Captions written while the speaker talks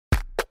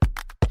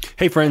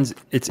Hey friends,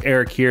 it's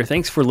Eric here.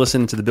 Thanks for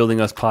listening to the Building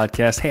Us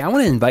podcast. Hey, I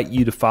want to invite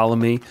you to follow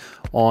me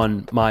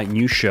on my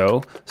new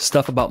show,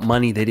 Stuff About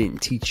Money They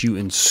Didn't Teach You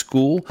in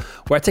School,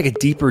 where I take a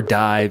deeper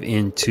dive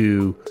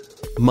into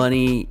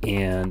money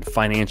and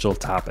financial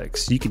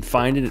topics. You can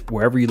find it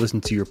wherever you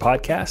listen to your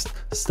podcast,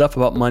 Stuff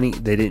About Money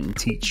They Didn't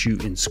Teach You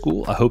in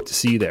School. I hope to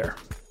see you there.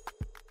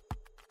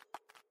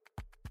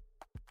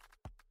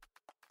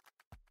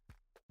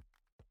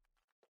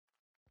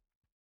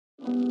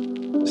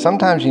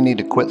 Sometimes you need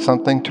to quit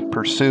something to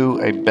pursue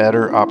a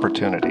better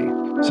opportunity.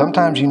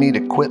 Sometimes you need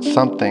to quit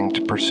something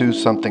to pursue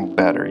something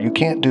better. You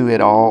can't do it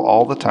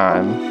all the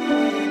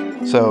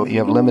time. So you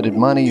have limited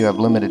money, you have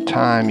limited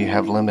time, you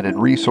have limited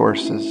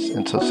resources.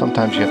 And so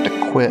sometimes you have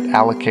to quit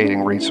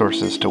allocating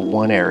resources to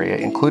one area,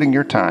 including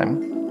your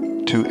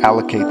time, to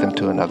allocate them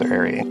to another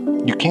area.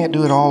 You can't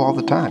do it all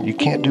the time. You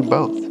can't do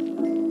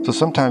both. So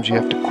sometimes you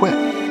have to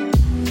quit.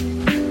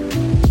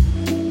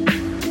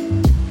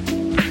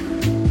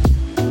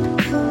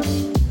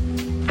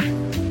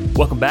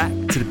 Welcome back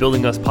to the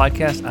Building Us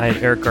podcast. I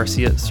am Eric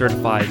Garcia,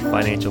 certified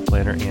financial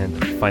planner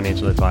and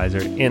financial advisor.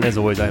 And as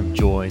always, I'm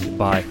joined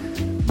by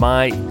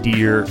my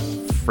dear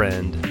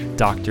friend,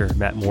 Dr.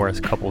 Matt Morris,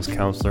 couples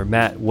counselor.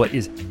 Matt, what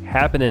is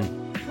happening?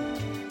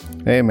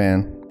 Hey,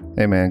 man.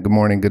 Good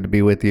morning. Good to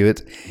be with you.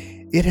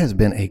 It has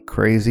been a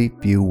crazy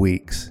few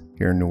weeks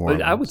here in New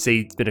Orleans. I would say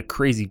it's been a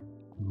crazy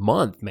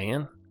month,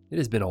 man. It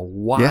has been a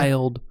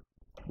wild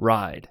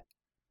ride.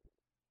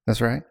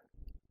 That's right.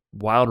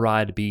 Wild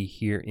ride to be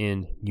here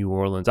in New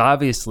Orleans.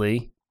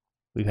 Obviously,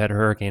 we've had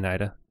Hurricane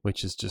Ida,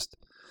 which has just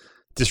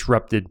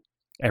disrupted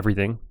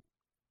everything.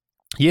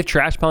 You have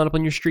trash piling up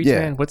on your streets,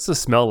 man? What's the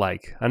smell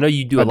like? I know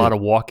you do a lot of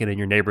walking in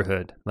your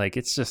neighborhood. Like,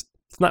 it's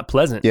not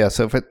pleasant. Yeah,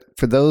 so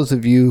for those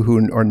of you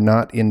who are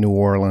not in New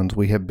Orleans,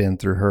 we have been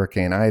through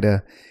Hurricane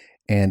Ida,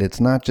 and it's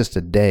not just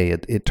a day.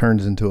 It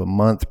turns into a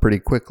month pretty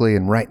quickly,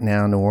 and right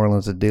now New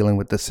Orleans is dealing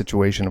with this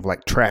situation of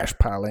like trash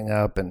piling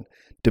up and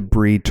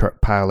debris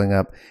piling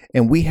up,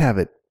 and we have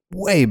it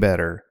way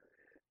better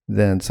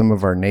than some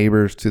of our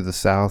neighbors to the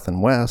south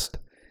and west.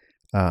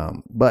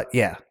 But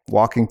yeah,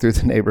 walking through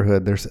the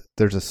neighborhood,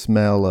 there's a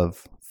smell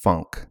of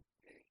funk.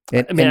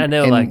 I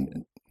know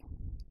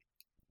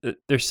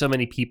there's so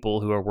many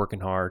people who are working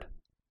hard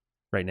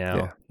right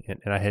now,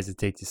 and I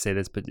hesitate to say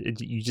this, but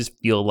you just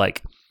feel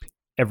like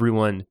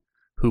everyone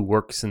who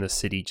works in the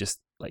city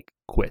just like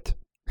quit.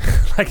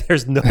 Like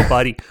there's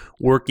nobody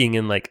working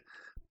in like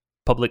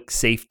public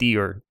safety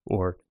or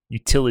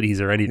utilities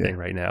or anything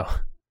right now.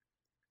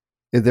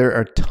 There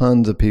are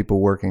tons of people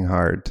working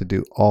hard to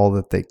do all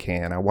that they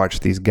can. I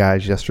watched these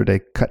guys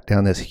yesterday cut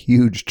down this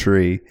huge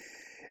tree,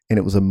 and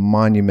it was a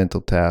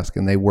monumental task,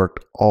 and they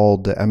worked all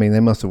day. I mean, they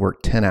must have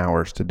worked 10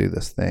 hours to do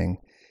this thing.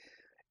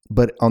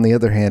 But on the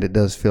other hand, it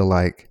does feel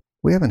like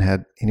we haven't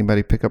had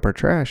anybody pick up our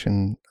trash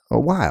in a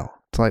while.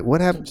 It's like,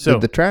 what happened?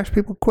 Did the trash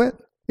people quit?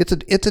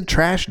 It's a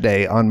trash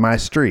day on my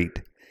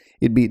street.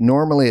 It'd be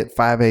normally at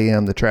 5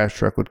 a.m. the trash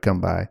truck would come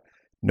by.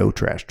 No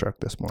trash truck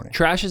this morning.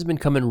 Trash has been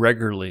coming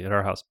regularly at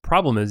our house.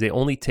 Problem is they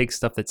only take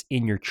stuff that's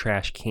in your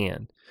trash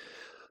can.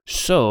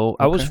 So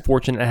I was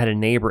fortunate I had a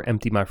neighbor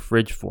empty my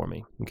fridge for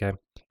me. Okay.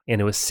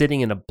 And it was sitting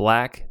in a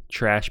black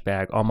trash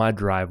bag on my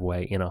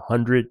driveway in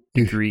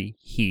 100-degree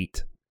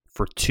heat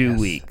for 2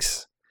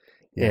 weeks.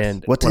 Yes.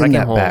 And what's in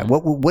that bag?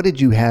 What did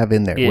you have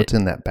in there? What's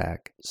in that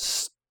bag?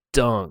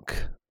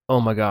 Stunk. Oh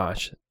my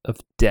gosh. Of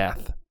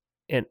death.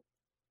 And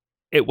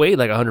it weighed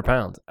like 100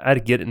 pounds. I had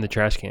to get it in the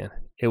trash can.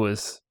 It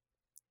was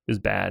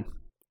bad.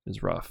 It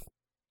was rough.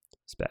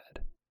 It's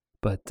bad.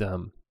 But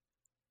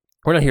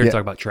we're not here to talk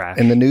about trash.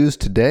 And the news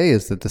today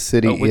is that the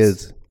city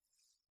is...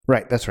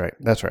 Right, that's right.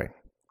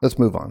 Let's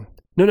move on.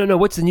 No.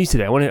 What's the news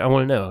today? I want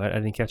to know. I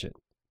didn't catch it.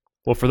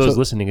 Well, for those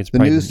listening, it's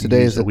probably the news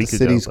today is that the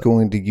city's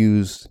going to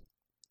use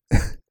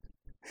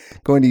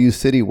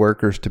city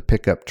workers to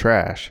pick up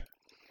trash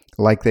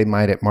like they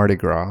might at Mardi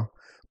Gras.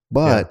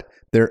 But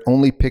they're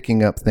only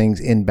picking up things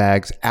in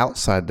bags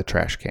outside the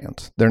trash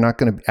cans. They're not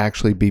going to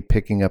actually be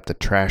picking up the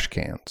trash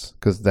cans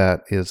because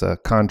that is a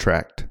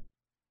contract.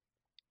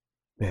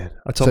 Man,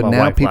 I told my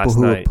wife last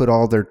night.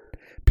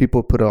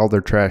 People put all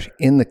their trash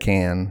in the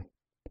can.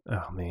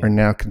 Oh man, are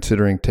now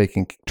considering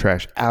taking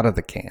trash out of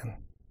the can.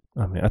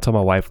 Oh man, I told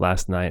my wife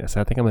last night. I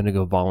said I think I'm going to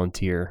go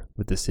volunteer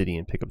with the city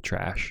and pick up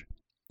trash.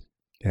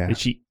 Yeah.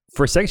 And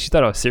for a second, she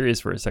thought I was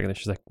serious. For a second, and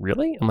she's like,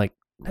 "Really?" I'm like,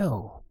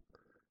 "No,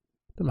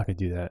 I'm not going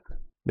to do that."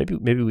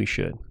 Maybe we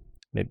should.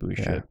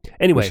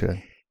 Anyway,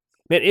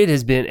 man, it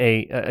has been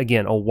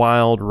a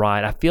wild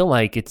ride. I feel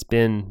like it's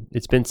been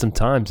some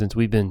time since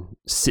we've been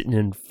sitting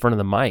in front of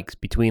the mics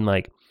between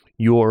like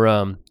your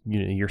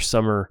your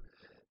summer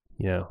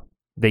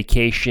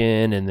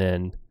vacation, and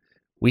then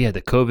we had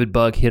the COVID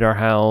bug hit our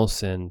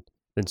house, and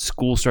then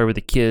school started with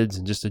the kids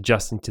and just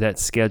adjusting to that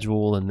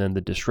schedule, and then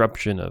the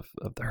disruption of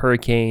the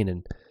hurricane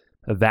and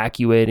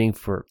evacuating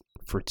for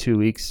 2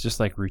 weeks, just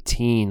like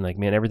routine. Like,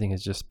 man, everything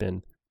has just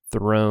been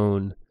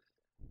thrown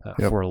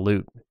for a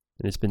loop,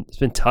 and it's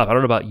been tough. I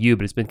don't know about you,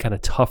 but it's been kind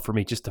of tough for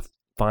me just to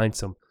find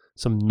some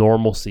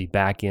normalcy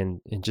back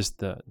in just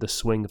the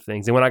swing of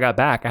things. And when I got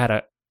back, I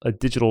had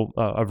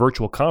a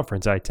virtual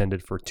conference I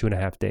attended for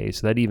 2.5 days.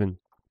 So that even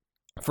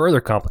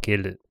further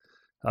complicated it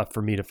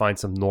for me to find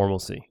some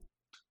normalcy.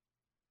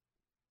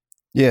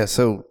 Yeah,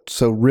 so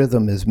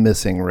rhythm is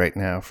missing right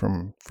now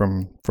from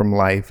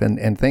life,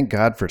 and thank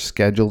God for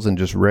schedules and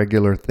just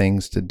regular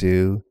things to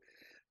do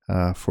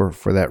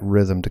for that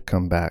rhythm to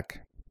come back.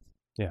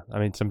 Yeah, I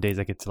mean, some days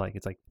I get to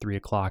it's like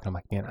 3:00, and I'm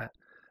like, man, I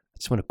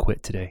just want to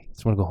quit today. I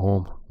just want to go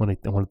home. I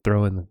want to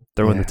throw in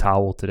the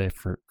towel today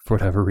for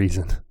whatever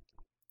reason.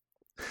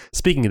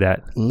 Speaking of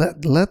that,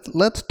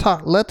 let's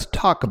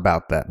talk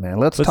about that, man.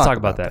 Let's talk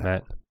about that,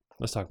 Matt.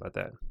 Let's talk about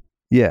that.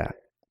 Yeah.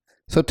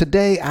 So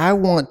today I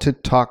want to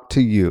talk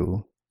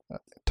to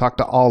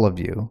all of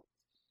you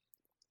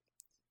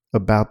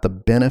about the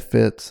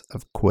benefits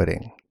of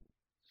quitting.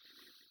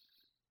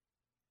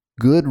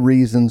 Good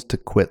reasons to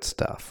quit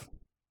stuff.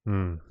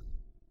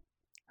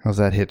 How's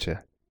that hit you?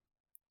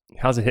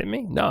 How's it hit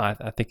me? No,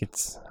 I think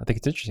it's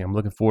interesting. I'm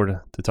looking forward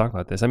to talk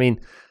about this. I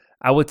mean,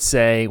 I would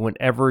say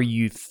whenever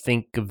you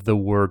think of the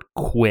word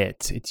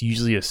quit, it's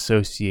usually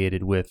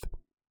associated with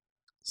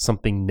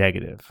something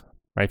negative,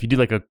 right? If you do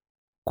like a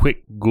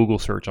quick Google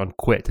search on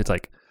quit, it's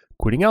like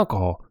quitting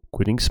alcohol,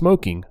 quitting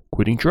smoking,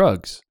 quitting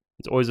drugs.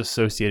 It's always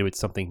associated with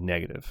something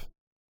negative.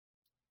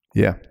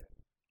 Yeah.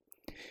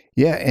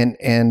 Yeah,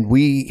 and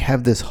we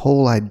have this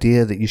whole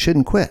idea that you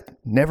shouldn't quit.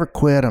 Never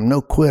quit. I'm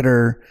no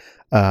quitter.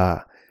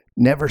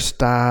 Never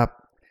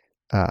stop.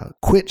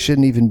 Quit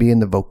shouldn't even be in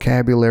the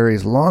vocabulary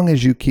as long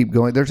as you keep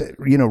going. There's,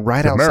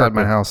 right outside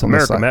my house on the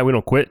side. Matt, we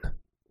don't quit.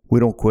 We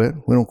don't quit.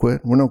 We're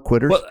no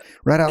quitters. Well,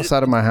 right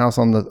outside of my house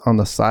on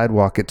the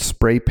sidewalk, it's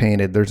spray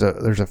painted. There's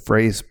a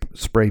phrase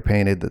spray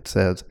painted that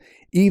says,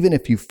 "Even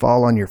if you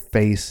fall on your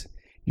face,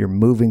 you're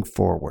moving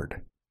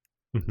forward."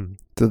 Mm-hmm.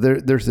 So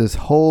there's this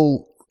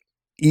whole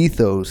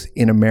ethos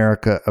in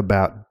America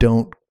about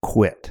don't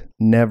quit,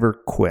 never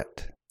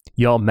quit.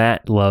 Y'all,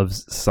 Matt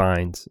loves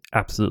signs.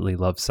 Absolutely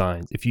loves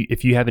signs.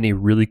 If you have any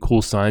really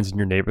cool signs in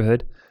your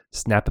neighborhood,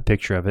 snap a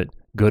picture of it.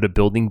 Go to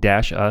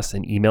Building-Us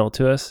and email it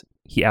to us.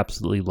 He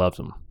absolutely loves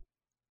them.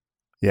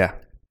 Yeah,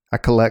 I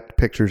collect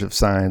pictures of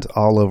signs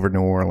all over New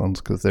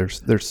Orleans because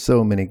there's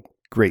so many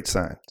great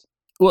signs.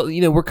 Well,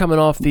 we're coming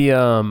off the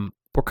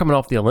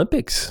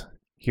Olympics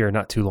here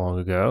not too long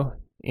ago,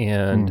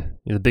 and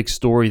the big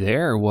story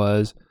there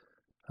was,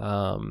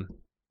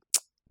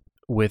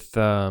 with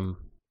oh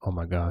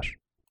my gosh,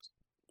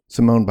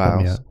 Simone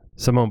Biles.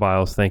 Simone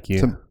Biles, thank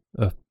you.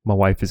 My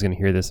wife is going to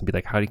hear this and be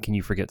like, "How can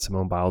you forget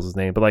Simone Biles'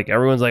 name?" But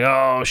everyone's like,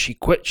 "Oh, she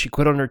quit. She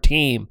quit on her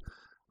team."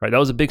 Right? That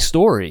was a big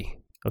story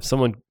of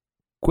someone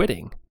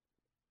quitting.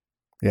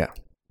 Yeah.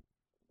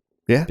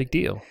 Yeah. Big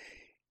deal.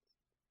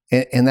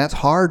 And that's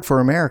hard for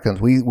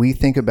Americans. We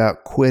think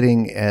about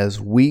quitting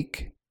as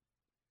weak.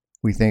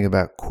 We think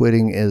about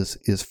quitting is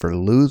for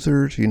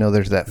losers.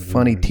 There's that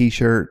funny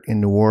T-shirt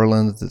in New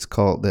Orleans that's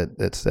called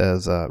that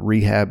says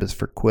 "Rehab is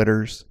for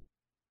quitters."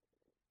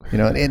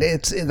 And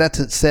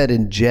it's said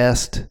in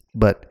jest,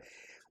 but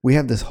we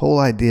have this whole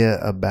idea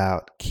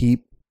about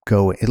keep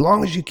going. As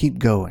long as you keep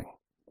going.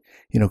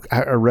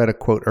 I read a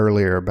quote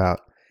earlier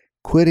about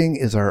quitting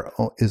is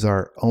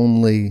our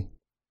only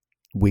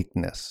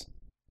weakness.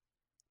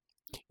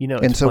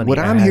 And so what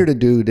I'm here to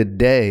do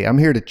today, I'm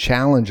here to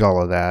challenge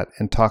all of that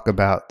and talk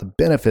about the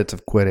benefits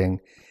of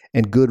quitting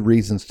and good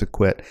reasons to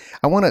quit.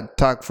 I want to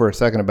talk for a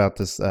second about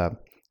this.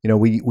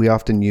 We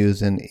often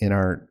use in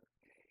our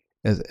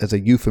as a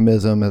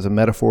euphemism, as a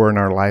metaphor in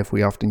our life,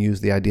 we often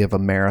use the idea of a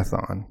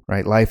marathon,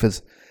 right? Life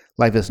is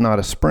not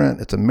a sprint;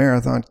 it's a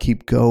marathon.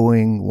 Keep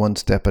going, one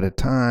step at a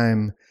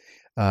time.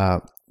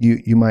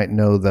 You might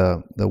know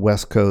the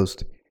West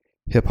Coast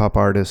hip hop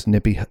artist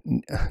Nipsey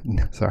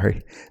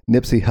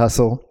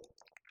Hussle.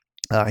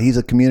 He's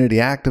a community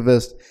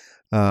activist.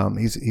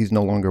 He's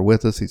no longer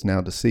with us. He's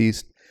now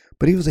deceased.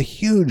 But he was a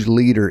huge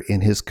leader in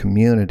his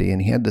community,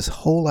 and he had this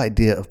whole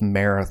idea of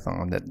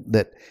marathon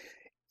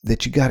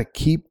that you got to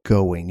keep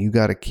going. You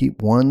got to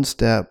keep one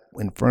step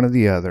in front of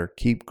the other.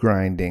 Keep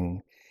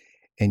grinding,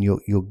 and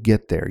you'll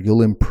get there.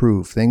 You'll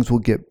improve. Things will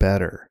get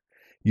better.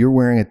 You're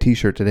wearing a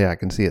T-shirt today. I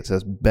can see it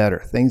says better.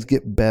 Things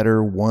get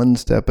better one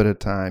step at a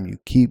time. You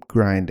keep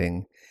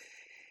grinding.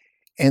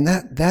 And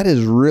that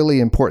is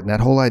really important. That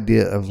whole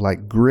idea of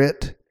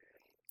grit,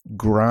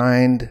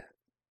 grind,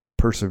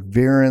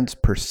 perseverance,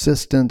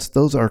 persistence,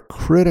 those are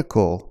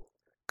critical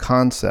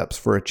concepts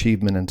for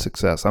achievement and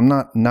success. I'm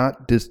not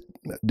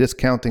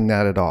discounting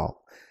that at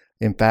all.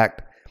 In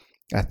fact,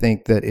 I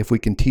think that if we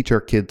can teach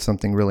our kids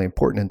something really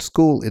important in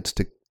school, it's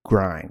to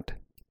grind.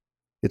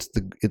 It's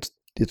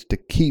to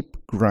keep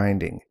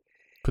grinding.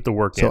 Put the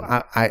work in.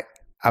 So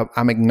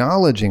I'm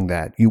acknowledging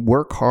that. You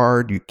work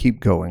hard, you keep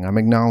going. I'm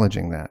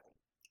acknowledging that.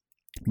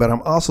 But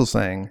I'm also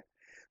saying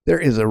there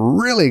is a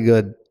really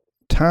good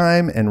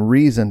time and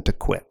reason to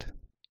quit.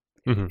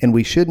 Mm-hmm. And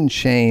we shouldn't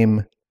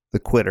shame the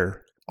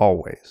quitter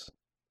always.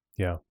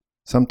 Yeah.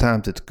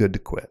 Sometimes it's good to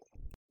quit.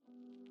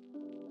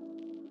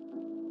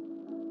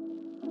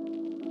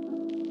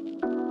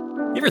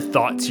 You ever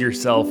thought to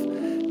yourself,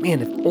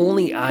 man, if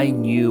only I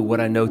knew what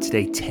I know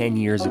today 10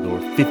 years ago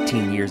or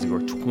 15 years ago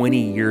or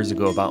 20 years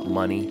ago about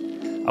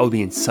money, I would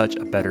be in such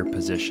a better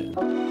position,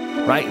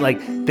 right? Like,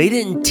 they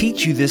didn't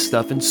teach you this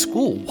stuff in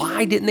school.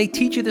 Why didn't they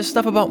teach you this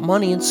stuff about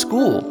money in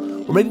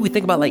school? Or maybe we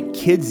think about like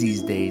kids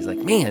these days, like,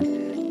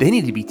 man, they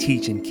need to be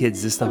teaching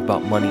kids this stuff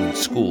about money in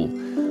school.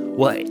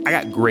 Well, I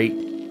got great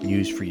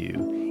news for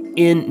you.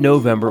 In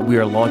November, we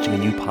are launching a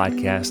new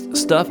podcast,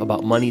 Stuff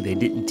About Money They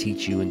Didn't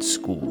Teach You in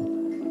School.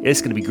 It's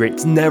going to be great.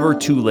 It's never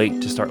too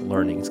late to start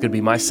learning. It's going to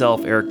be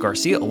myself, Eric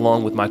Garcia,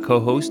 along with my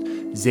co-host,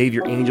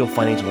 Xavier Angel,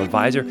 financial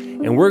advisor,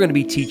 and we're going to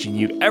be teaching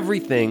you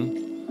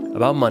everything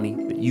about money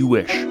that you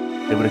wish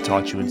they would have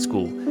taught you in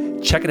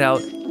school. Check it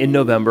out in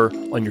November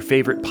on your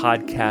favorite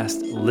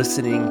podcast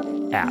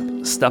listening app.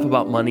 Stuff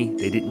About Money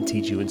They Didn't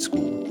Teach You in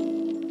School.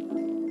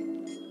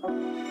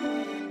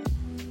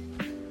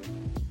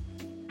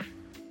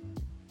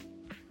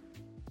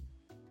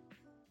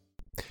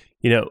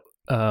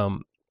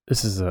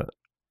 This is a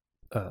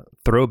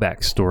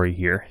throwback story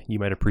here. You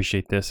might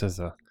appreciate this as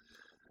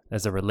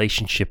a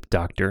relationship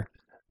doctor.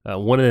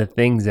 One of the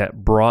things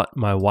that brought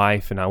my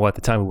wife and I, well, at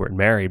the time we weren't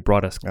married,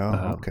 brought us,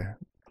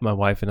 my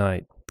wife and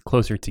I,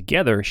 closer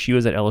together. She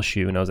was at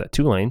LSU and I was at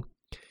Tulane,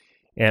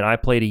 and I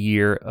played a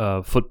year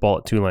of football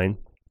at Tulane,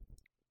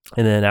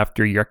 and then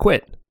after a year I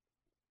quit.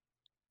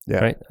 Yeah,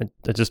 right.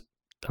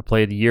 I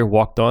played a year,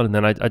 walked on, and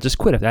then I just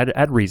quit. I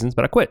had reasons,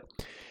 but I quit.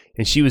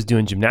 And she was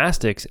doing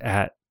gymnastics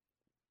at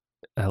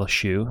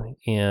LSU,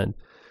 and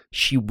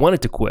she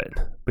wanted to quit,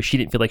 but she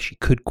didn't feel like she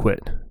could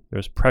quit. There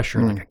was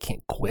pressure, like, I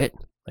can't quit.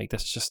 Like,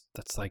 that's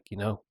like,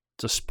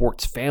 it's a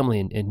sports family,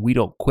 and we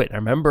don't quit. I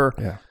remember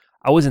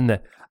I was in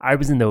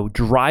the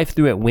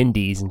drive-through at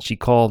Wendy's, and she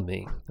called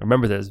me. I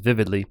remember this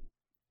vividly,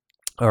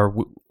 or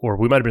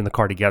we might have been in the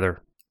car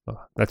together. Oh,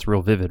 that's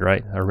real vivid,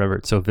 right? I remember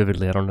it so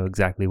vividly. I don't know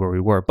exactly where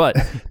we were, but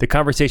the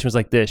conversation was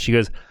like this. She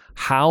goes,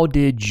 "How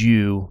did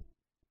you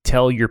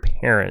tell your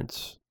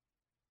parents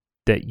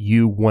that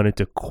you wanted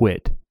to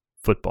quit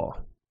football?"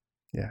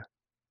 Yeah.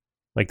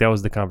 Like, that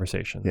was the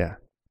conversation. Yeah.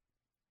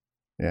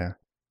 Yeah.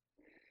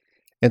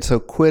 And so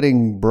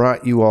quitting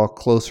brought you all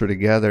closer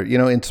together.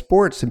 In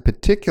sports in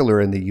particular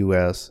in the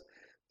U.S.,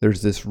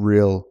 there's this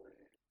real,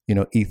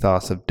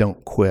 ethos of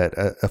don't quit.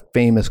 A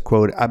famous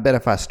quote, I bet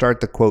if I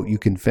start the quote, you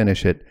can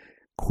finish it.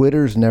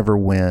 Quitters never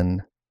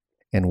win,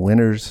 and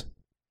winners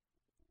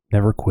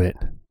never quit.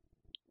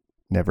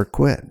 Never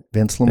quit.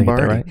 Vince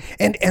Lombardi. Right?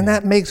 And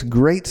that makes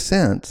great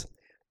sense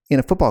in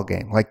a football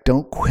game. Like,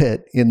 don't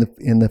quit in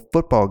the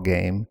football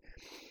game.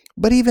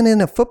 But even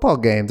in a football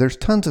game, there's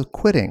tons of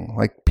quitting.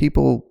 Like,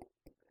 people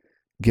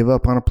give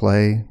up on a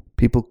play.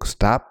 People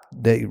stop.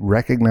 They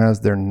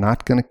recognize they're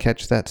not going to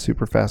catch that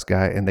super fast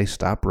guy, and they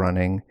stop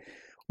running.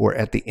 Or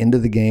at the end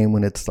of the game,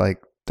 when it's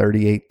like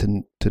 38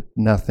 to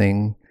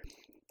nothing,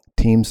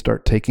 teams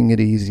start taking it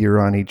easier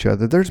on each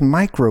other. There's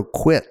micro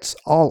quits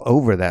all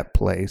over that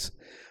place.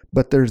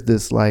 But there's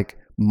this like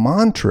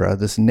mantra,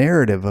 this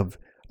narrative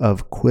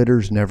of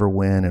quitters never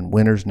win and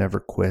winners never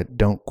quit.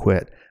 Don't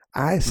quit.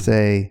 I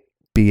say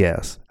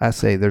BS. I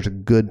say there's a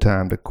good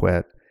time to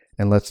quit.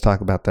 And let's talk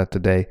about that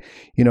today.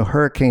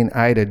 Hurricane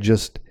Ida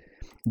just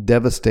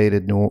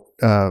devastated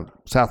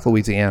South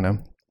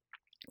Louisiana.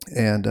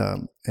 And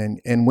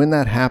when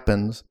that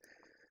happens,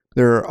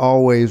 there are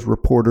always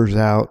reporters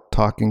out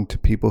talking to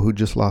people who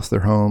just lost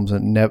their homes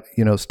and,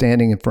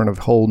 standing in front of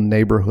whole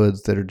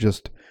neighborhoods that are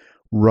just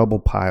rubble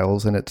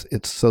piles. And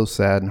it's so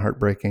sad and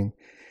heartbreaking.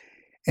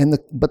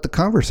 But the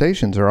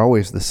conversations are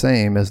always the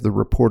same. As the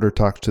reporter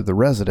talks to the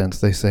residents,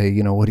 they say,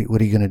 what are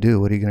you going to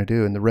do? What are you going to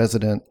do? And the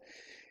resident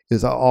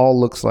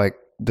looks like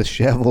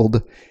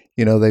disheveled.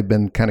 They've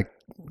been kind of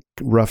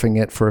roughing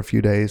it for a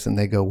few days, and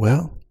they go,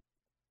 well,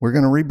 we're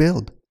going to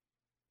rebuild.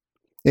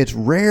 It's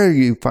rare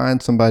you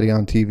find somebody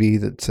on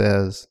TV that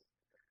says,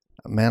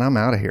 man, I'm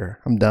out of here.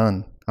 I'm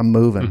done. I'm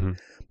moving. Mm-hmm.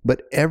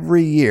 But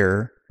every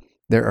year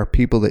there are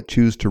people that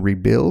choose to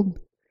rebuild,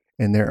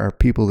 and there are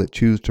people that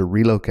choose to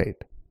relocate.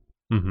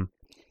 Mm-hmm.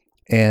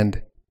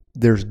 And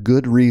there's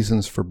good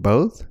reasons for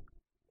both.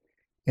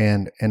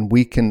 And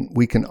we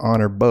can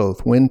honor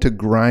both. When to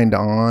grind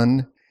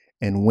on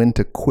and when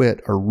to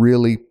quit are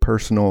really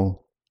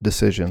personal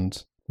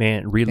decisions.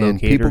 Man,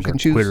 relocators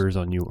are quitters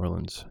on New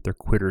Orleans. They're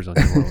quitters on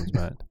New Orleans,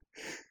 Matt.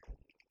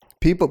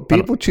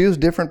 People choose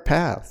different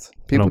paths.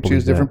 People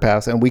choose different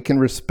paths, and we can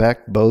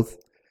respect both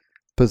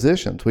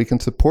positions. We can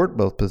support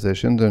both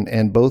positions,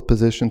 and both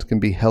positions can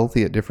be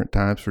healthy at different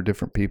times for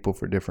different people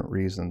for different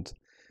reasons.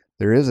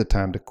 There is a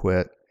time to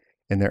quit,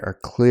 and there are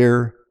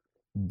clear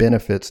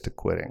benefits to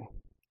quitting.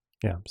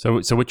 Yeah. So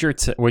what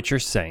you're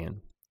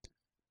saying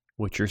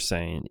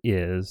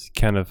is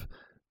kind of,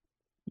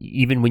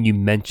 even when you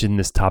mention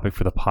this topic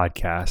for the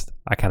podcast,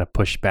 I kind of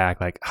push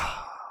back like,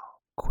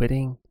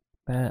 quitting,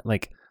 Matt?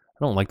 Like,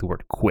 I don't like the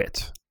word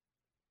quit.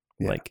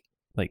 Yeah. Like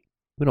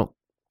we don't.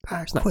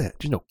 There's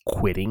no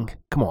quitting.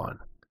 Come on.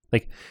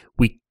 Like,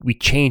 we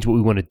change what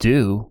we want to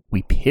do.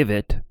 We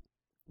pivot.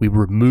 We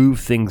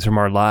remove things from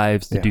our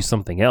lives to do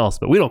something else.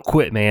 But we don't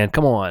quit, man.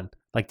 Come on.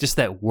 Like just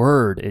that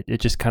word, it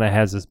just kind of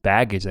has this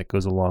baggage that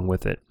goes along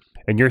with it.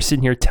 And you're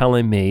sitting here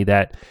telling me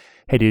that,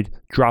 hey, dude,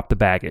 drop the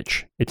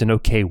baggage. It's an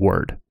okay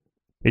word.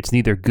 It's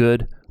neither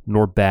good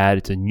nor bad.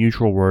 It's a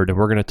neutral word. And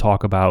we're going to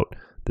talk about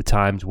the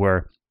times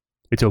where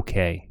it's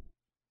okay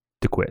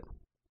to quit.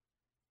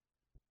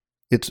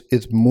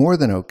 It's more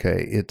than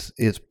okay.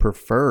 It's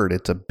preferred.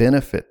 It's a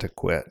benefit to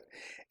quit.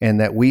 And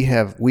that we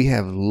have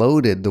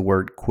loaded the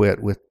word quit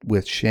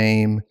with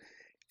shame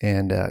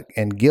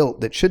and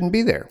guilt that shouldn't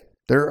be there.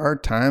 There are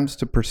times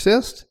to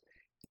persist,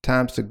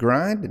 times to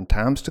grind, and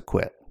times to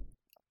quit.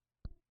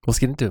 Let's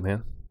get into it,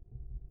 man.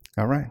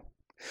 All right.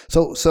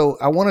 So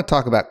I want to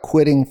talk about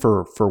quitting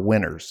for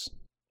winners.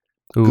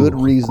 Ooh, good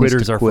reasons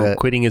quitters to are quit.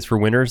 Quitting is for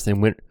winners,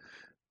 and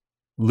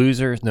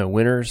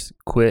winners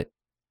quit,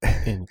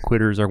 and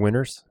quitters are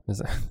winners.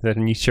 Is that a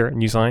new shirt,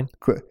 new sign?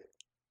 Quit.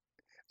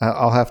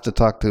 I'll have to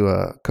talk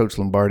to Coach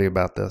Lombardi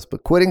about this.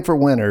 But quitting for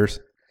winners,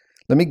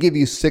 let me give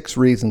you 6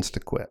 reasons to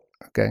quit.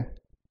 Okay.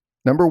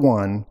 Number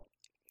 1,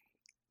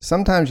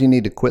 sometimes you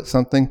need to quit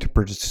something to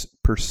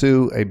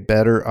pursue a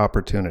better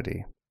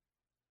opportunity.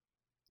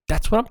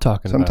 That's what I'm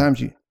talking about.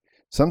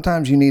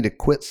 Sometimes you need to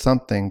quit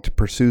something to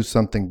pursue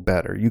something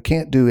better. You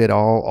can't do it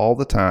all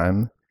the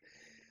time.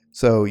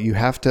 So you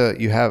have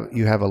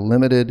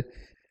limited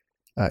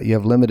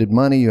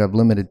money, you have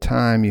limited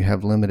time, you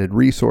have limited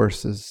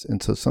resources,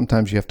 and so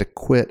sometimes you have to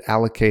quit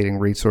allocating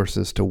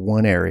resources to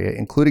one area,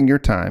 including your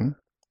time,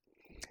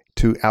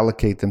 to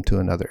allocate them to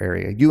another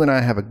area. You and I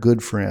have a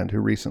good friend who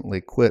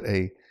recently quit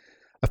a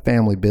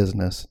family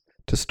business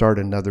to start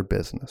another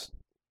business.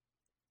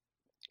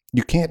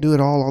 You can't do it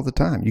all the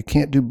time. You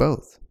can't do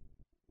both.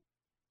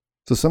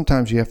 So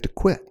sometimes you have to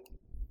quit.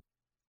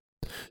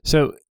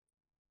 So,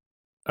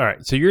 all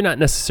right. So you're not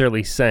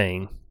necessarily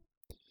saying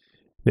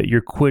that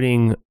you're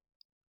quitting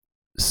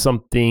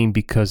something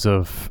because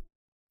of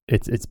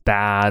it's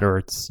bad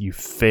or you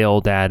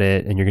failed at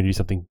it and you're going to do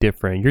something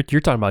different.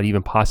 You're talking about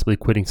even possibly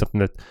quitting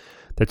something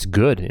that's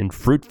good and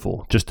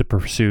fruitful just to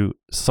pursue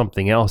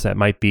something else that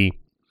might be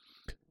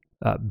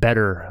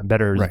better.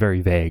 Better is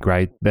very vague,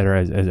 right? Better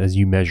as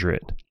you measure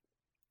it.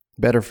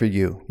 Better for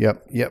you.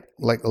 Yep.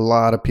 Like a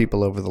lot of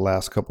people over the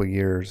last couple of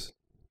years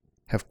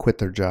have quit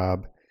their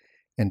job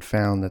and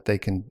found that they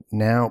can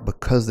now,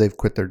 because they've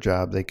quit their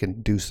job, they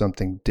can do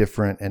something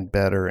different and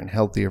better and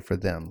healthier for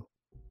them.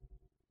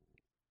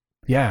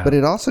 Yeah. But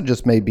it also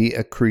just may be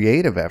a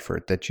creative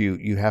effort that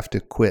you have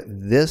to quit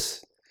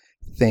this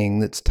thing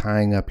that's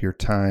tying up your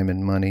time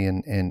and money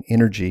and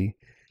energy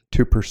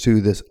to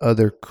pursue this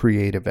other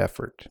creative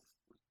effort.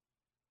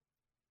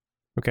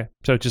 Okay.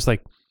 So just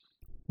like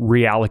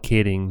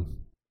reallocating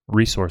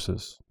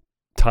resources,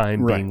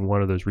 time being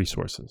one of those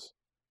resources.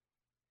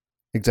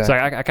 Exactly.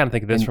 So I kind of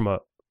think of this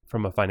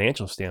from a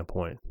financial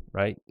standpoint,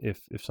 right? If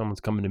someone's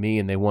coming to me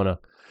and they want to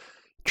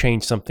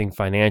change something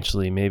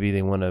financially, maybe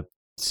they want to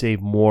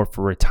save more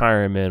for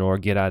retirement or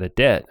get out of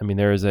debt. I mean,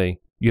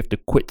 you have to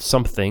quit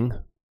something,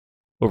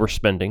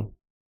 overspending,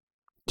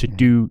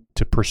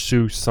 to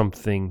pursue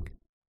something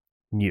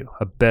new,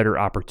 a better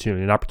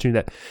opportunity, an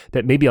opportunity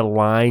that maybe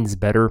aligns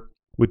better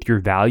with your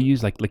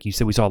values. Like you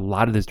said, we saw a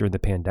lot of this during the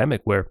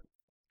pandemic where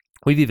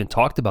we've even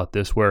talked about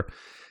this, where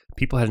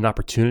people had an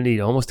opportunity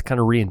to almost kind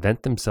of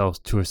reinvent themselves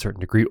to a certain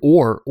degree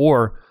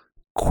or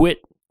quit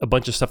a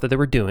bunch of stuff that they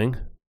were doing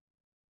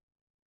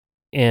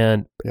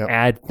and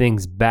add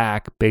things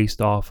back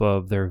based off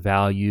of their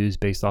values,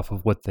 based off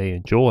of what they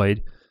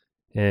enjoyed.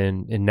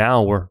 And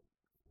now we're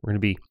going to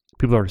be,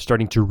 people are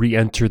starting to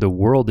re-enter the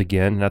world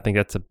again. And I think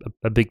that's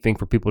a big thing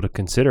for people to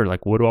consider.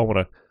 Like, what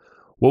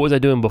was I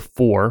doing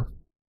before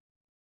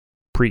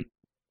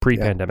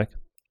pre-pandemic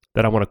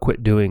that I want to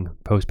quit doing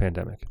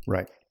post-pandemic?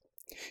 Right.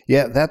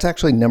 Yeah, that's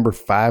actually number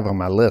 5 on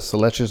my list. So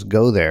let's just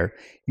go there.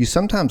 You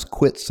sometimes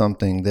quit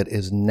something that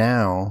is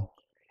now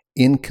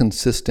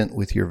inconsistent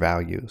with your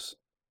values.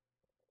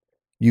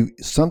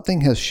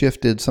 Something has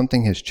shifted,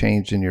 something has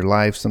changed in your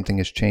life, something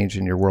has changed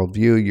in your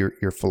worldview,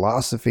 your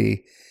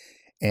philosophy,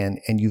 and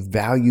you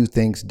value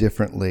things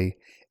differently,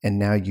 and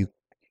now you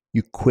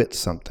quit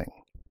something.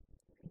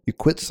 You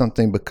quit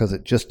something because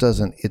it just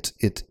doesn't,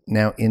 it's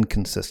now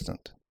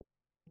inconsistent.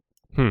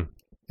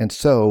 And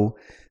so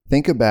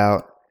think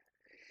about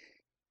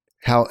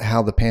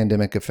how the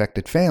pandemic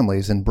affected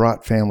families and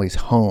brought families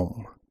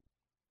home.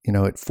 You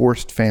know, it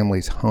forced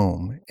families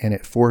home, and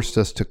it forced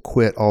us to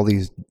quit all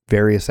these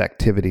various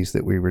activities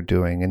that we were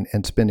doing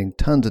and spending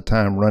tons of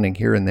time running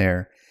here and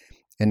there.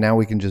 And now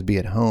we can just be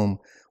at home.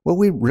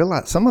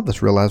 Well, some of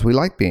us realized we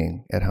liked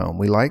being at home.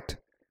 We liked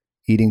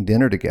eating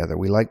dinner together.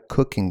 We liked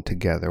cooking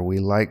together. We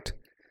liked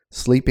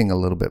sleeping a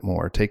little bit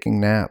more, taking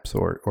naps,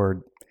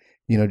 or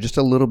just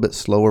a little bit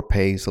slower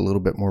pace, a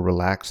little bit more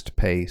relaxed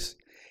pace.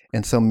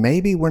 And so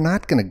maybe we're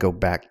not going to go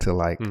back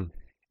to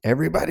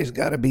everybody's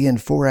got to be in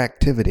 4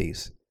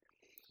 activities.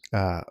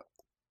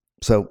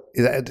 So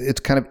it's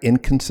kind of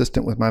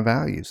inconsistent with my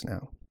values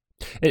now.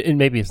 And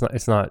maybe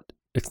it's not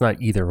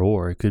either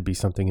or. It could be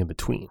something in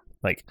between.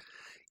 Like,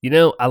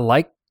 I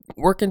like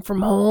working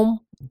from home,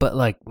 but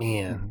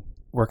man,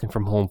 working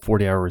from home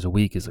 40 hours a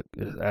week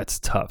that's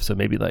tough. So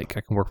maybe like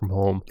I can work from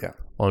home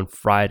on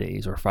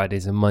Fridays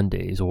and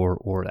Mondays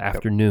or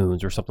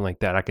afternoons or something like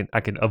that. I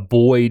can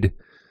avoid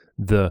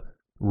the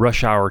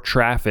rush hour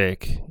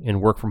traffic and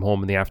work from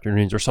home in the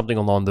afternoons or something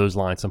along those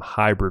lines, some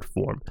hybrid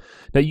form.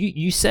 Now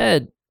you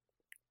said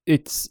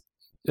it's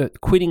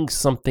quitting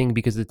something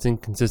because it's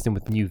inconsistent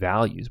with new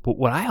values. But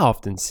what I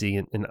often see,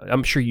 and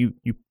I'm sure you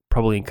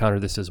probably encounter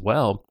this as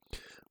well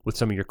with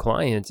some of your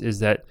clients, is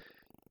that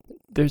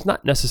there's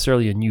not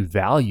necessarily a new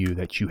value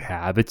that you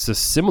have. It's a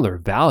similar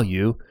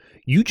value.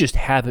 You just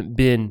haven't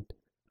been,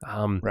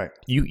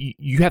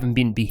 you haven't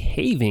been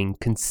behaving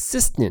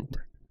consistent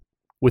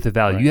with a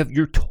value. Right.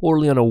 You're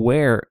totally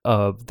unaware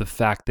of the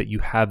fact that you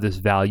have this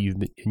value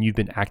and you've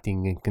been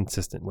acting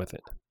inconsistent with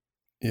it.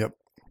 Yep.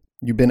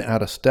 You've been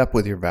out of step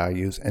with your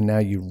values, and now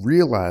you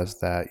realize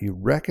that, you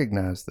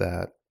recognize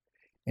that,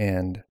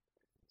 and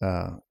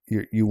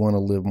you want to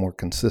live more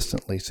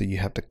consistently, so you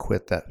have to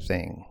quit that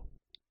thing.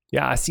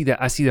 Yeah, I see that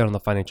on the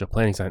financial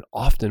planning side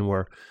often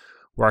where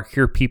I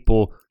hear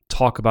people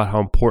talk about how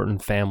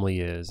important family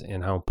is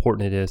and how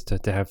important it is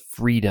to have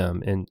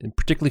freedom, and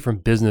particularly from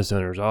business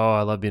owners. Oh,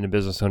 I love being a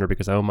business owner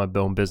because I own my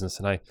own business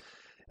and I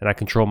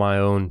control my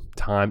own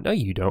time. No,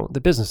 you don't.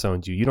 The business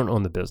owns you. You don't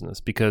own the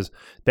business, because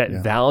that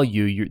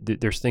value,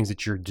 there's things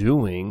that you're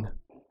doing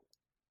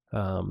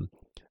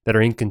that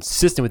are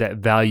inconsistent with that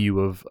value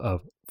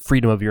of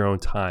freedom of your own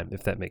time,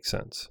 if that makes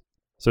sense.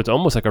 So it's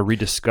almost like a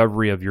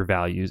rediscovery of your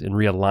values and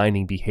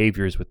realigning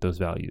behaviors with those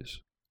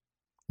values.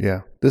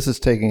 Yeah. This is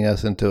taking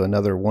us into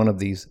another one of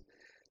these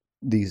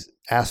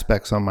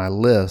aspects on my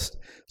list.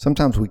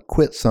 Sometimes we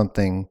quit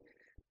something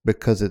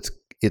because it's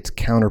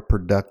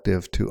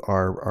counterproductive to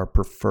our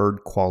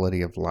preferred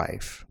quality of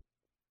life.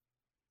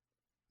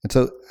 And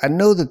so I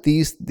know that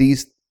these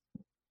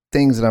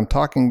things that I'm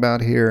talking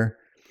about here,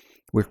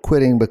 we're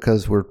quitting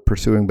because we're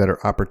pursuing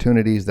better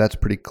opportunities. That's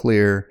pretty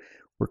clear.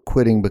 We're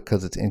quitting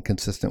because it's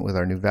inconsistent with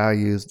our new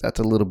values. That's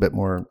a little bit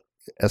more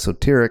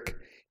esoteric.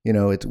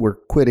 We're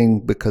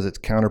quitting because it's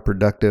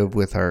counterproductive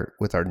with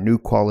our new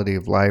quality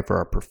of life or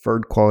our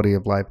preferred quality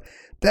of life.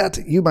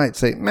 You might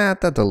say, Matt,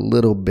 that's a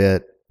little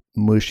bit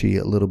mushy,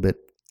 a little bit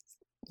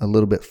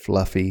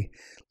fluffy.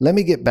 Let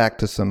me get back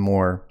to some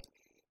a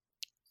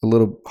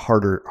little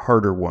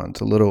harder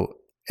ones, a little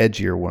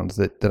edgier ones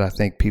that I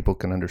think people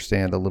can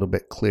understand a little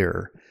bit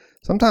clearer.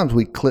 Sometimes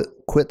we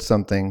quit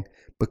something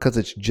because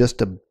it's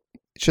just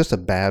a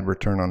bad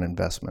return on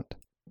investment.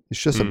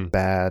 It's just a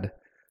bad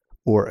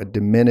or a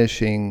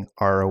diminishing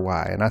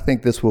ROI. And I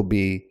think this will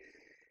be,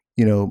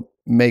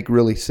 make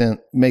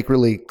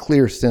really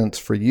clear sense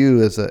for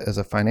you as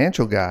a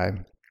financial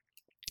guy,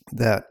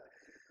 that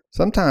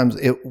sometimes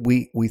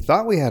we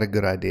thought we had a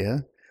good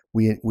idea.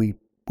 We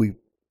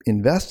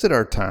invested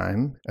our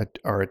time,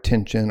 our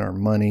attention, our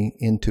money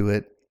into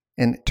it,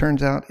 and it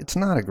turns out it's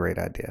not a great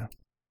idea.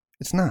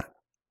 It's not.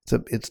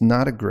 It's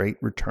not a great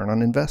return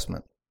on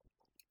investment.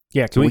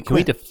 Yeah, can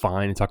we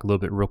define and talk a little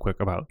bit real quick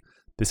about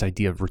this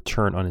idea of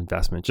return on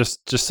investment,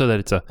 just so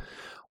that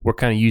we're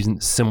kind of using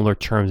similar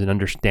terms and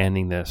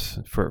understanding this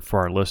for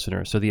our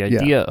listeners. So the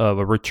idea of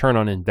a return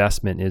on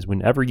investment is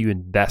whenever you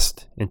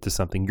invest into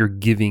something, you're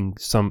giving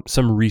some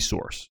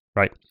resource,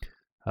 right?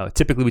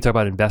 Typically, we talk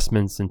about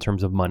investments in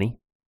terms of money.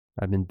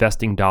 I'm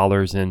investing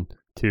dollars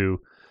into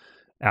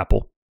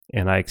Apple,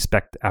 and I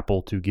expect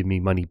Apple to give me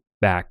money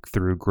back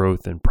through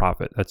growth and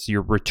profit. That's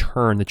your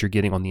return that you're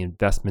getting on the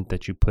investment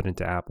that you put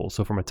into Apple.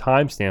 So from a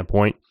time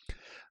standpoint,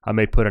 I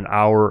may put an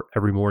hour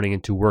every morning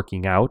into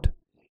working out,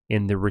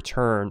 and the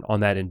return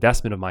on that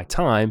investment of my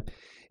time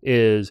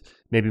is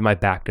maybe my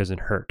back doesn't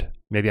hurt.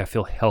 Maybe I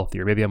feel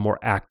healthier. Maybe I'm more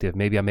active.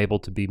 Maybe I'm able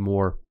to be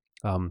more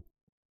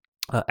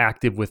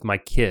active with my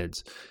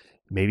kids.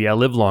 Maybe I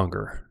live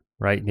longer,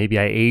 right? Maybe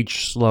I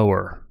age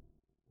slower.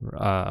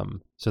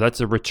 So that's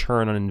a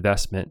return on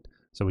investment.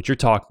 So what you're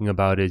talking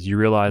about is you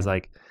realize,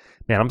 like,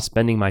 man, I'm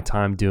spending my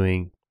time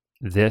doing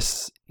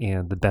this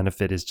and the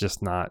benefit is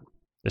just not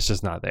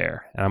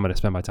there. And I'm going to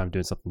spend my time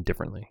doing something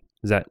differently.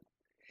 Is that?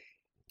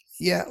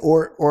 Yeah.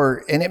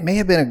 And it may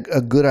have been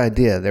a good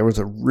idea. There was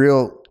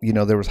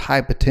there was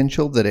high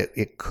potential that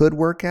it could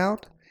work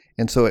out.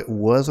 And so it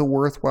was a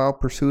worthwhile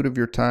pursuit of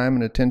your time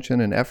and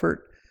attention and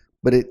effort,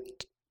 but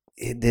it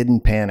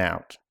didn't pan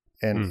out.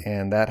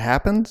 And that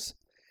happens,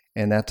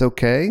 and that's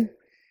okay.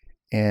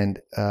 And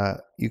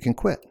you can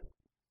quit.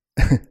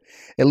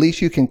 At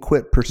least you can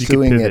quit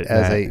pursuing pivot, it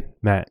as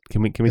Matt,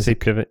 can we say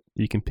pivot?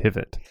 You can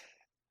pivot.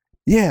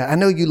 Yeah, I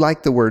know you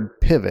like the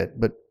word pivot,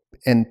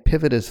 and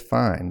pivot is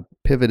fine.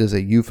 Pivot is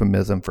a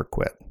euphemism for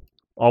quit.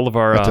 All of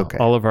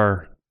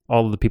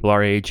the people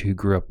our age who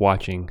grew up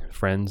watching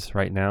Friends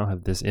right now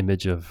have this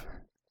image of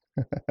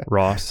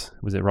Ross.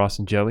 Was it Ross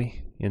and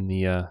Joey in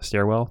the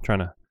stairwell trying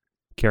to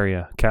carry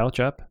a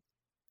couch up?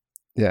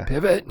 Yeah.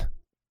 Pivot.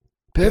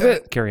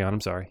 Carry on.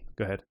 I'm sorry.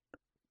 Go ahead.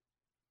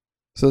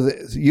 So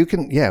we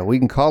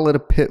can call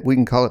it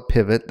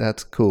pivot.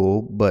 That's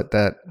cool, but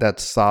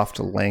that's soft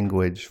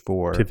language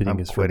for pivoting I'm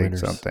is quitting for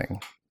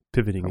something.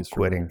 Pivoting is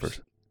for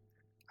winners.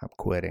 I'm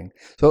quitting.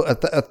 So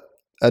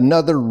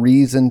another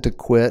reason to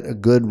quit, a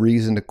good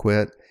reason to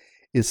quit,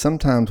 is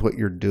sometimes what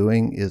you're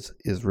doing is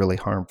really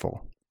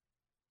harmful.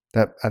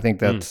 I think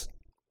that's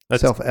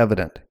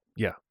self-evident.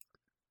 Yeah.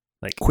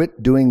 Like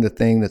quit doing the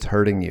thing that's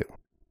hurting you.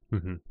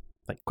 Mm-hmm.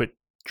 Like quit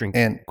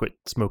drinking, quit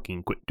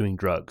smoking, quit doing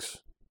drugs.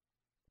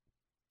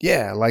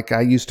 Yeah, like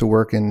I used to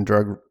work in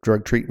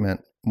drug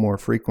treatment more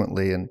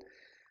frequently, and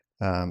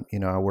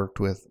I worked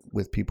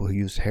with people who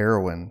used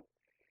heroin.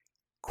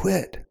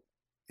 Quit.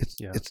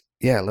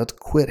 Let's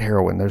quit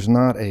heroin. There's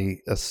not a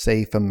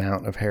safe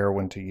amount of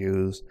heroin to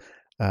use.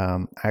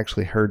 I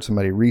actually heard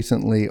somebody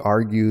recently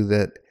argue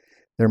that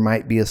there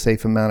might be a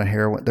safe amount of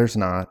heroin. There's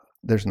not.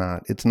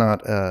 It's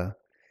not a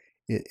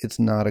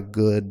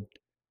good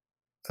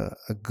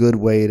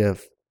way to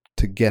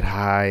get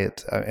high.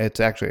 It's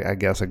actually, I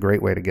guess, a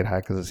great way to get high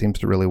because it seems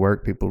to really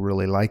work. People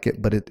really like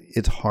it, but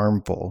it's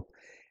harmful.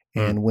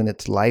 And when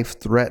it's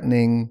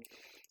life-threatening,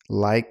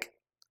 like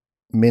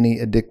many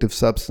addictive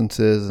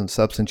substances and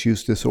substance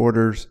use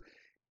disorders,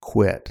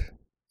 quit.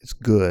 It's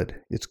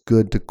good. It's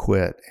good to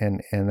quit.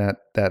 And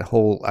that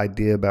whole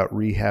idea about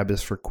rehab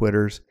is for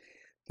quitters,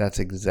 that's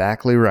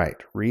exactly right.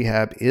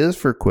 Rehab is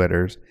for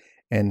quitters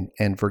and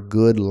for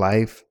good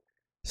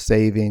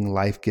life-saving,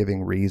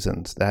 life-giving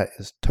reasons. That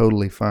is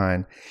totally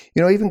fine.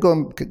 Even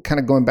going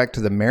back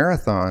to the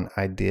marathon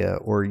idea,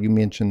 or you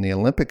mentioned the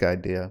Olympic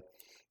idea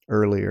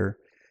earlier,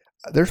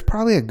 there's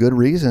probably a good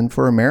reason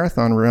for a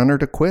marathon runner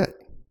to quit.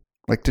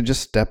 Like to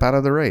just step out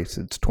of the race.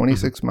 It's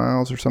 26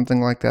 miles or something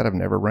like that. I've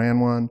never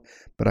ran one,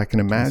 but I can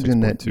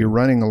imagine that you're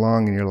running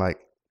along and you're like,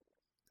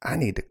 I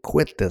need to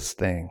quit this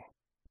thing.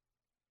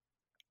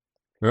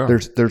 Yeah.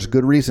 There's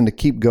good reason to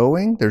keep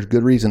going. There's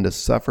good reason to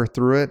suffer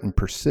through it and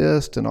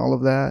persist and all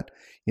of that.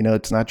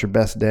 It's not your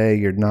best day.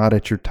 You're not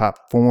at your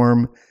top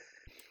form.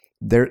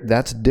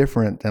 That's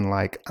different than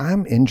like,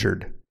 I'm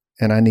injured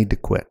and I need to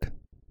quit.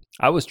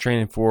 I was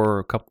training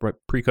for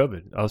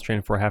pre-COVID. I was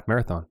training for a half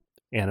marathon.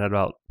 And at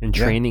about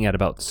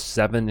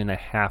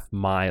 7.5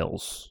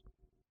 miles,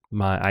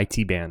 my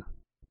IT band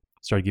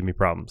started giving me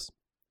problems,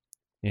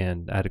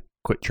 and I had to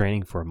quit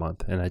training for a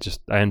month. And I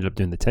ended up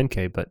doing the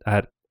 10K, but I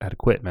had to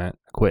quit, Matt.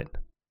 I quit.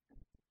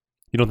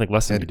 You don't think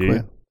less than you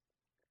do?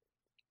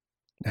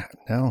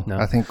 No,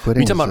 I think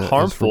quitting. You're talking about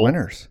harmful is for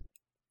winners.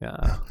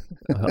 Yeah,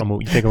 you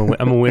think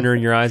I'm a winner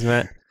in your eyes,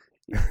 Matt?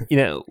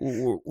 We're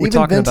even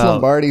talking Vince about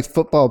Lombardi's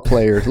football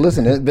players.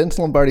 Listen, Vince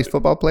Lombardi's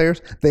football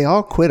players, they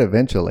all quit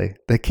eventually.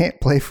 They can't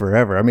play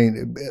forever. I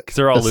mean,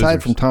 they're all aside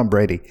losers. from Tom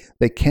Brady,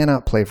 they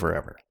cannot play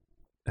forever.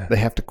 They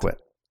have to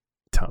quit.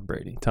 Tom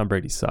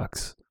Brady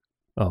sucks.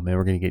 Oh man,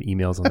 we're gonna get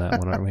emails on that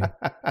one, aren't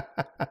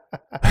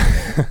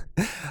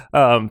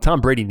we?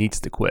 Tom Brady needs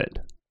to quit.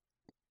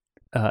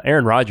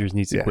 Aaron Rodgers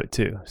needs to quit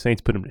too.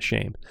 Saints put him to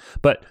shame.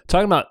 But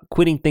talking about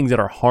quitting things that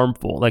are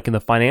harmful, like in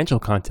the financial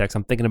context,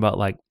 I'm thinking about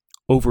like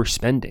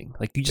overspending.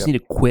 Like you just need to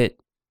quit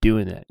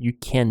doing that. You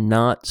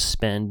cannot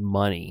spend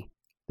money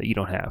that you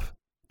don't have.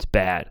 It's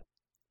bad.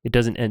 It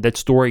doesn't end. That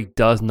story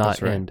does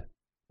not end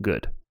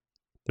good.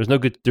 There's no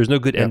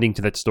good ending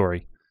to that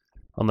story,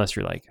 unless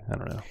you're like, I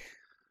don't know.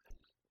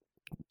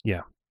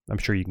 Yeah, I'm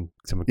sure you can.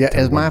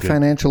 As my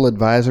financial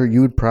advisor,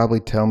 you would probably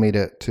tell me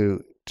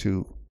to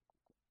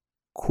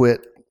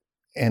quit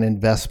an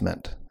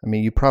investment. I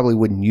mean, you probably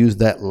wouldn't use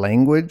that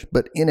language,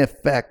 but in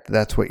effect,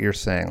 that's what you're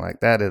saying. Like,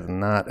 that is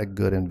not a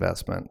good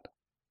investment.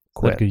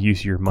 Quit. Not a good use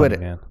of your money,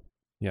 man.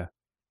 Yeah,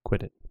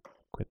 quit it.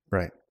 Quit.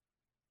 Right.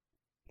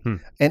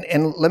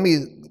 And let me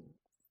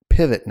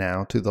pivot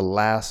now to the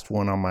last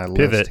one on my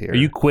list here. Are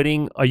you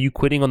quitting? Are you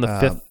quitting on the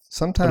fifth?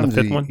 Sometimes on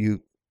the fifth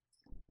one?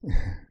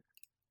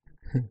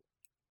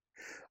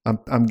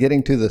 I'm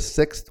getting to the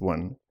sixth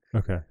one.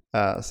 Okay.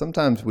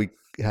 Sometimes we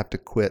have to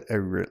quit a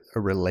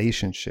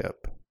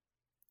relationship.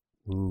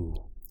 Ooh.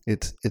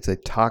 It's a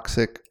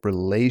toxic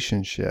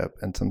relationship,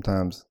 and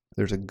sometimes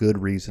there's a good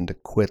reason to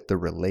quit the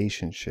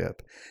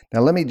relationship.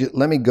 Now, let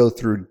me go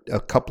through a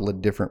couple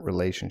of different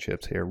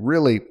relationships here.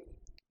 Really,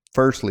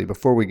 firstly,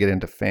 before we get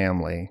into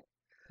family,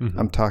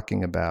 I'm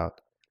talking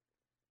about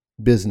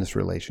business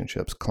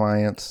relationships,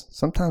 clients.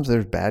 Sometimes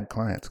there's bad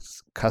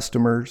clients,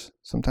 customers.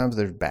 Sometimes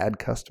there's bad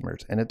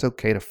customers, and it's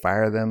okay to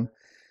fire them.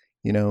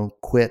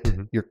 Quit.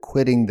 You're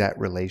quitting that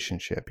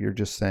relationship. You're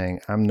just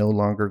saying, I'm no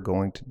longer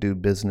going to do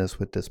business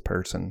with this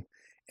person.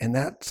 And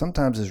that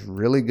sometimes is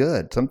really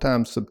good.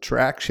 Sometimes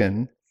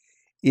subtraction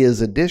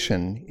is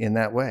addition in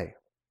that way.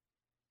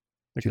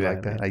 Do you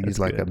like that? I use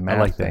like a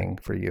math thing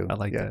for you. I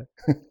like that.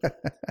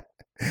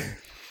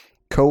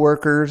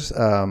 Coworkers,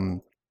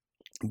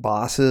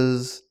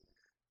 bosses,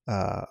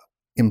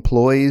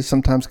 employees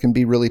sometimes can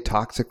be really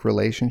toxic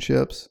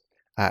relationships.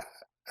 I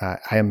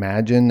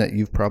imagine that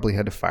you've probably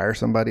had to fire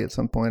somebody at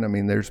some point. I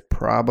mean, there's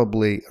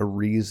probably a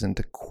reason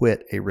to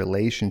quit a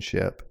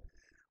relationship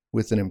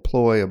with an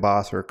employee, a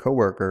boss, or a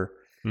coworker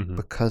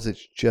because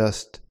it's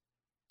just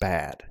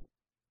bad.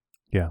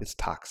 Yeah. It's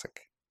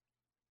toxic.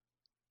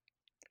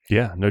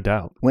 Yeah, no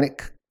doubt. When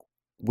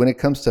it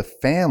comes to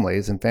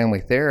families and family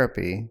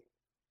therapy,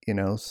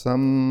 there's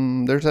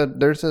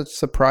a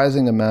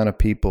surprising amount of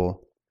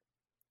people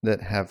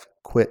that have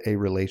quit a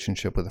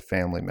relationship with a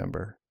family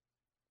member.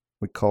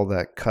 We call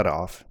that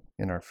cutoff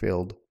in our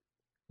field,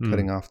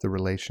 cutting off the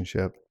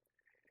relationship.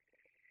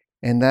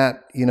 And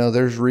that,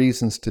 there's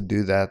reasons to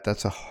do that.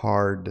 That's a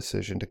hard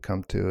decision to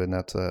come to, and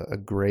that's a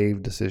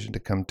grave decision to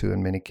come to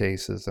in many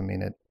cases. I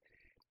mean,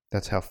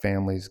 that's how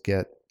families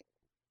get,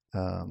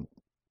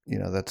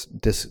 that's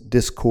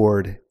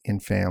discord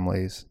in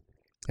families.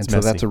 And so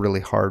that's a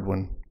really hard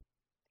one.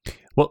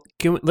 Well,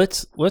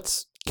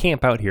 let's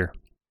camp out here.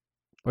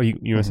 Or you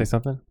want to say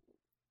something?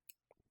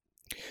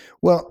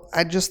 Well,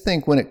 I just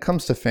think when it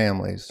comes to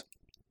families,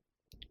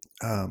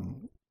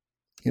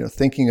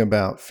 thinking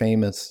about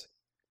famous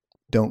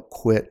 "don't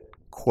quit"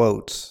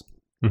 quotes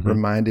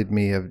reminded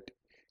me of.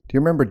 Do you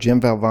remember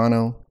Jim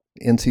Valvano,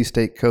 NC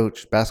State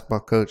coach, basketball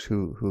coach,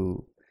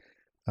 who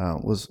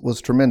was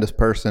a tremendous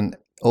person?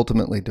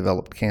 Ultimately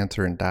developed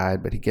cancer and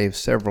died, but he gave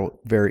several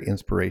very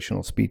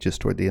inspirational speeches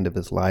toward the end of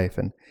his life.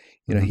 And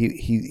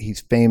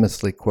he's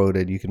famously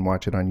quoted. You can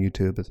watch it on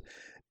YouTube. As,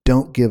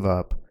 "Don't give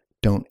up.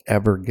 Don't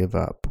ever give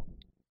up."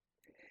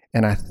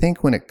 And I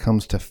think when it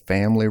comes to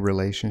family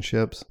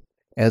relationships,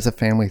 as a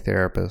family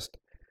therapist,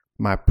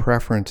 my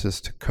preference is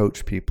to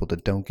coach people to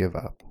don't give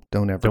up.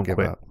 Don't ever give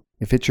up.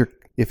 If it's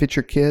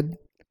your kid,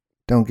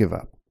 don't give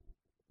up.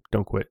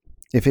 Don't quit.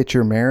 If it's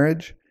your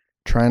marriage,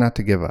 try not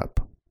to give up.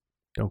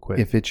 Don't quit.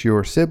 If it's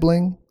your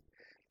sibling,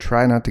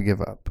 try not to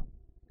give up.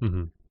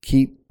 Mm-hmm.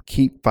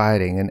 Keep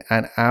fighting.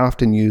 And I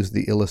often use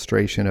the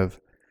illustration of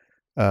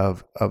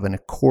an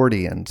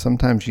accordion.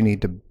 Sometimes you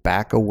need to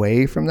back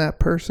away from that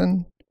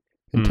person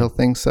until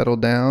things settle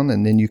down,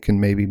 and then you can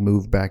maybe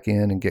move back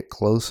in and get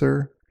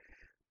closer.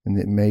 And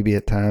then maybe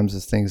at times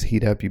as things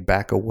heat up, you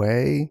back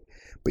away,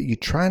 but you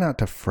try not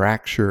to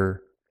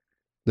fracture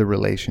the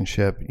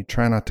relationship. You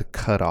try not to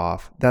cut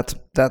off. That's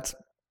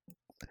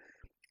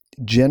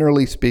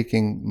generally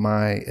speaking,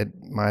 my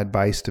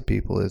advice to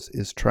people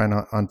is try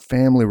not, on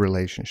family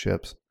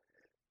relationships,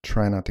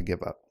 try not to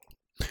give up.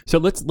 So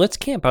let's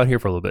camp out here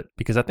for a little bit,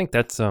 because I think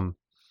that's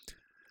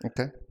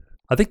okay.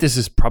 I think this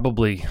is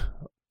probably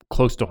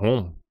close to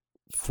home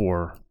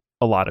for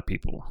a lot of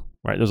people,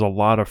 right? There's a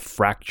lot of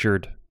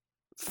fractured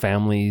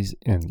families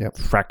and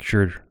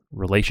fractured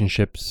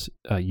relationships.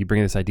 You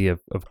bring this idea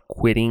of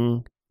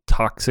quitting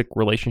toxic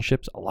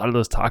relationships. A lot of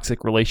those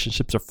toxic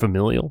relationships are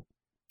familial,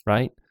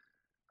 right?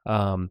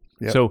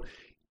 So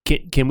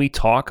can we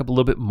talk a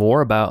little bit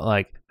more about,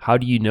 like, how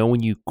do you know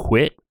when you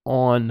quit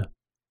on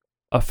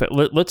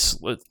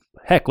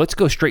let's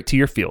go straight to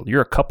your field.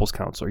 You're a couples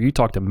counselor. You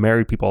talk to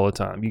married people all the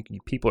time.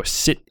 People are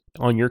sitting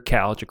on your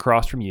couch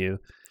across from you,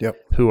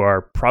 who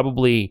are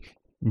probably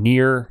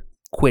near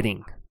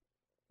quitting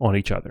on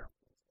each other.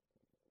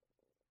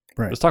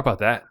 Right. Let's talk about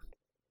that.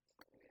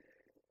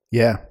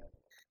 Yeah.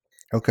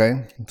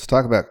 Okay. Let's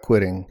talk about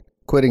quitting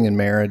in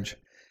marriage.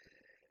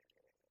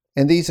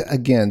 And these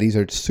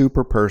are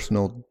super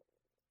personal,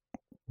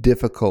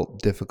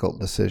 difficult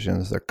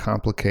decisions. They're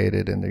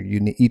complicated, and they're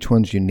unique. Each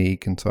one's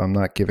unique. And so I'm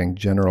not giving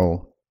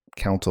general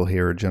counsel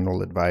here or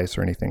general advice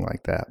or anything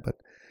like that. But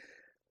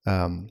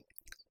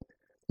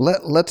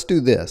let's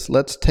do this.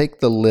 Let's take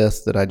the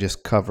list that I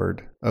just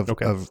covered of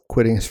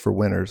quitting is for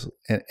winners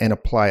and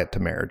apply it to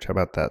marriage. How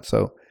about that?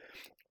 So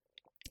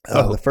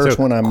the first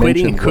one I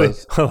mentioned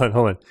was... Hold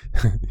on.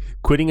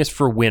 Quitting is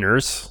for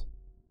winners.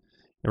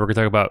 And we're going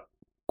to talk about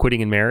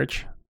quitting in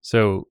marriage.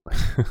 So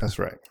that's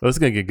right. Well, this is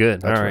gonna get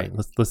good. That's all right.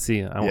 Let's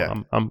see.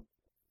 I'm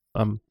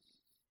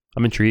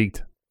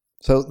intrigued.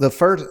 So the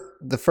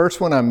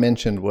first one I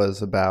mentioned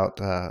was about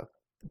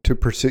to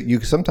pursue. You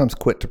sometimes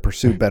quit to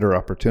pursue better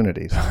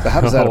opportunities. But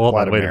how does that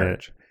apply to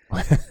marriage?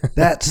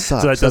 That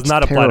sucks. So that does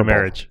not apply to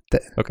marriage.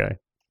 Okay.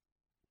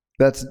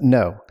 That's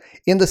no.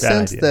 In the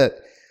sense that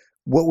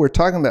what we're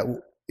talking about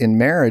in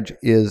marriage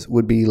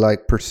would be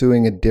like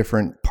pursuing a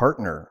different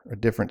partner, a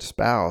different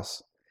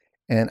spouse.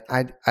 And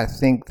I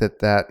think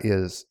that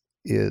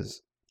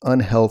is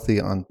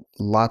unhealthy on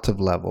lots of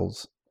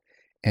levels,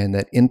 and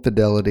that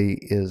infidelity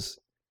is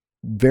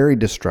very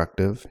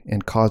destructive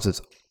and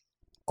causes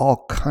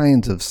all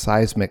kinds of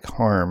seismic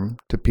harm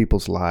to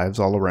people's lives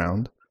all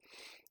around.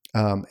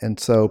 And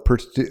so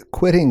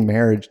quitting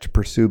marriage to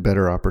pursue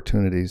better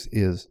opportunities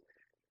is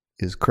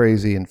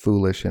crazy and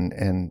foolish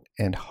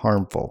and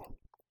harmful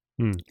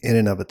in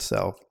and of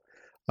itself.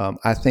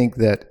 I think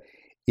that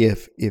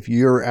if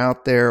you're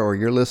out there or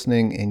you're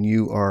listening and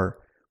you are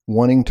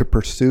wanting to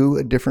pursue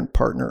a different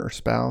partner or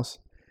spouse,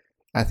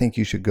 I think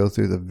you should go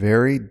through the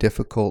very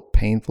difficult,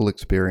 painful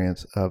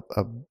experience of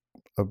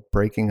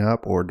breaking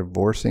up or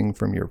divorcing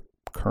from your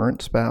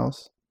current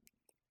spouse.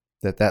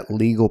 That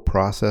legal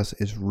process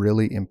is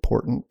really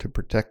important to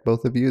protect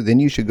both of you. Then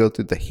you should go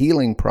through the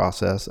healing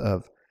process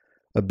of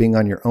being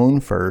on your own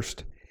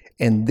first,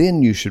 and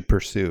then you should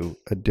pursue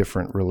a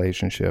different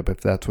relationship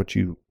if that's what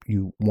you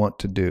want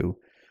to do.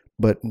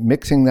 But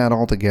mixing that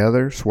all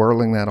together,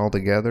 swirling that all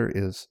together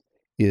is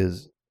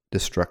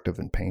destructive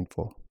and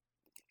painful.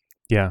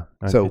 Yeah.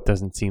 So it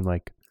doesn't seem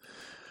like,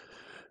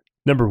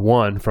 number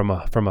one, from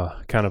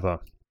a kind of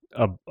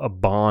a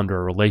bond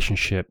or a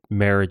relationship,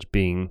 marriage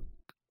being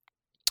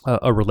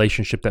a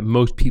relationship that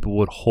most people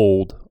would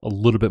hold a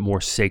little bit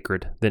more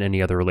sacred than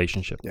any other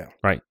relationship. Yeah.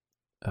 Right.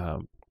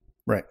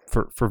 Right.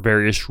 For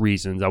various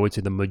reasons, I would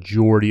say the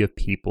majority of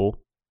people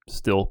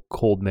still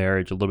hold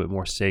marriage a little bit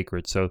more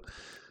sacred. So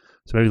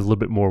maybe a little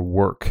bit more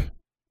work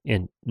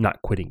in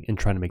not quitting and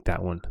trying to make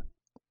that one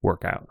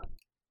work out.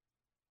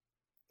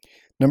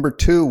 Number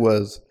 2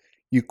 was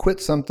you quit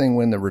something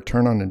when the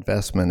return on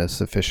investment is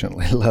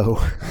sufficiently low.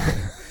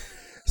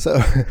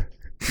 So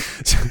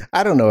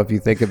I don't know if you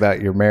think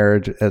about your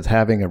marriage as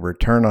having a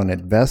return on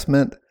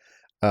investment.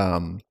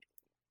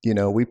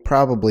 We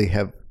probably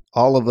have,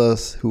 all of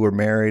us who are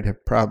married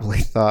have probably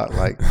thought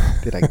like,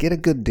 did I get a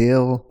good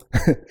deal?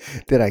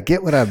 Did I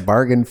get what I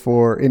bargained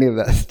for? Any of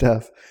that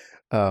stuff.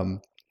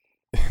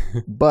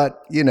 But,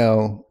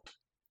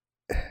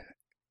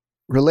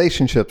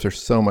 relationships are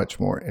so much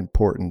more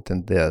important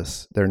than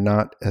this. They're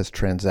not as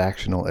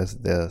transactional as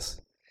this.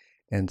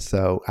 And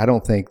so I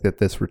don't think that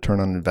this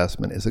return on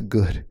investment is a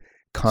good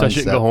concept. So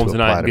I should go home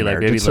tonight and be like,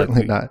 baby, it's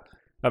certainly not.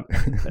 I'm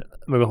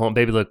gonna go home,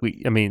 baby. Look,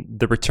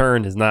 the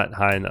return is not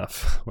high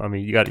enough. I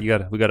mean, we got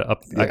to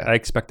up. Yeah. I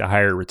expect a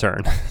higher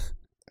return.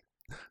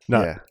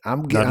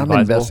 I'm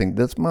investing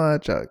this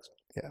much.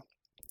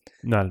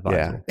 Not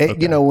advisable. Yeah,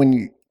 okay. When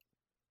you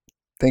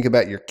think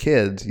about your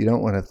kids, you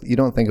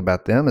don't think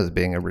about them as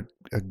being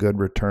a good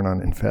return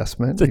on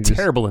investment. It's a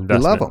terrible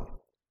investment. You love them.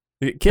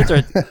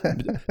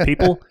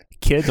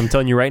 Kids, I'm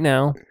telling you right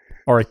now,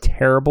 are a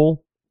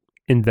terrible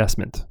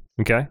investment.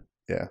 Okay.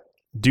 Yeah.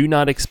 Do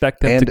not expect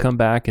them to come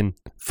back and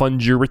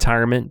fund your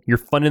retirement. You're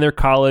funding their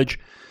college.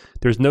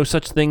 There's no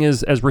such thing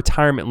as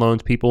retirement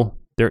loans, people.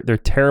 They're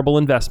terrible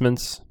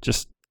investments.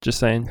 Just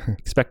saying.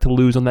 Expect to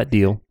lose on that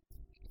deal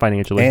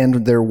financially.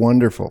 And they're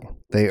wonderful.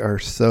 They are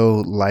so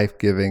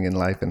life-giving and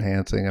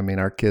life-enhancing. I mean,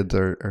 our kids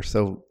are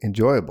so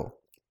enjoyable.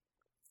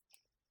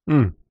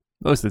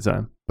 Most of the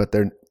time. But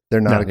they're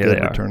not a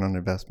good return on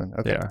investment.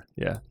 Okay. They are,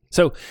 yeah.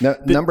 So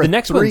number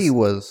 3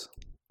 was...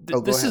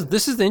 this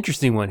is the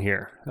interesting one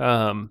here.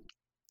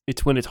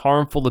 It's when it's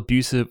harmful,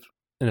 abusive,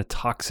 in a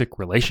toxic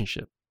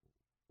relationship.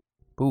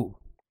 Ooh.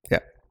 Yeah.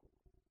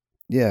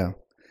 Yeah.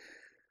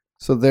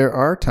 So there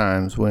are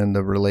times when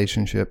the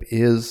relationship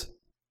is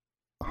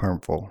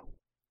harmful.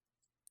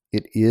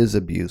 It is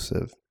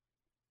abusive.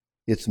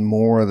 It's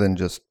more than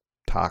just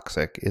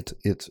toxic.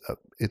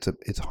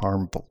 It's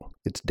harmful.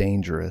 It's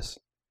dangerous.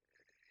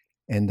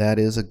 And that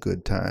is a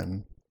good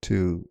time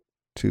to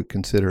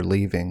consider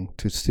leaving,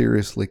 to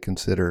seriously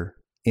consider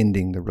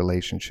ending the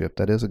relationship.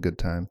 That is a good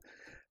time.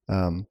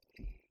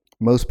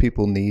 Most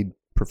people need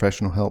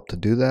professional help to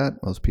do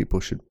that. Most people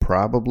should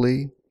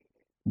probably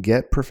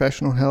get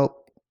professional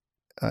help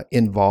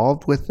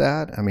involved with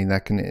that. I mean,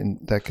 that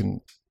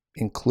can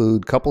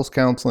include couples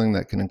counseling.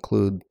 That can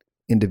include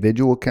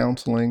individual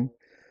counseling.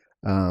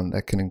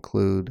 That can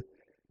include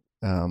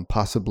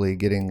possibly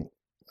getting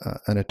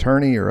an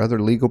attorney or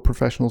other legal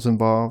professionals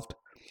involved.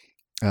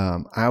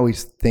 I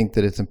always think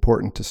that it's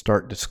important to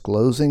start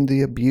disclosing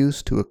the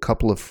abuse to a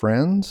couple of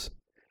friends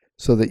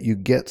so that you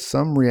get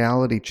some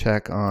reality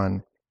check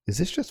on, is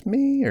this just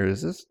me or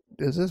is this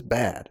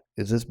bad?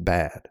 Is this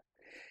bad?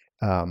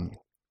 And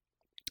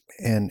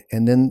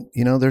then,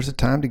 there's a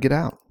time to get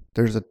out.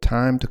 There's a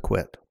time to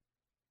quit.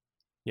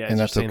 Yeah. And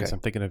that's okay. I'm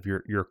thinking of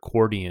your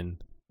accordion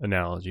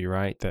analogy,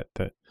 right? That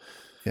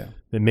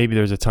maybe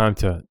there's a time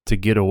to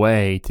get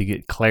away, to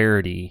get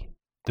clarity,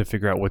 to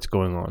figure out what's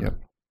going on. Yep.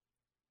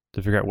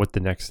 To figure out what the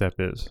next step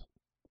is.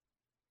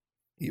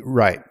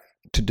 Right.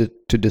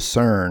 To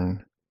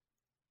discern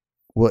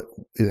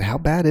how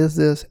bad is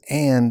this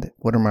and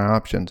what are my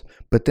options.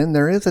 But then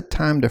there is a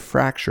time to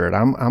fracture it.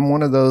 I'm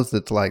one of those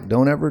that's like,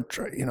 don't ever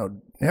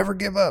never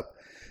give up.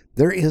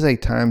 There is a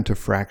time to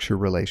fracture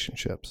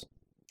relationships,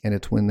 and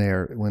it's when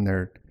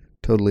they're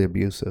totally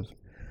abusive.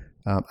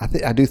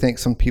 I do think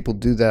some people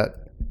do that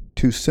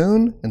too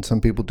soon and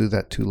some people do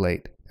that too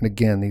late. And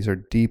again, these are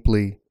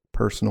deeply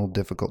personal,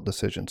 difficult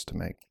decisions to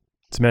make.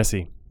 It's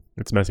messy.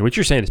 What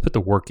you're saying is put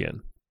the work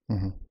in.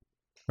 Mm-hmm.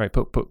 Right.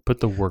 Put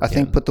the work in. I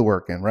think put the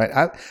work in, right?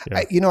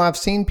 I've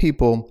seen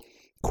people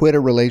quit a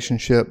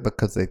relationship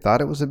because they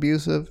thought it was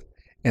abusive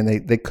and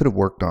they could have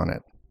worked on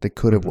it. They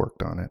could have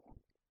worked on it.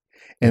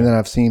 And then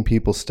I've seen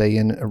people stay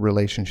in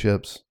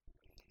relationships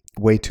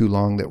way too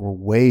long that were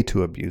way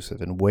too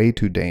abusive and way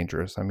too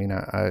dangerous. I mean,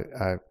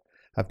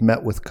 I've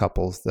met with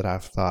couples that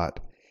I've thought,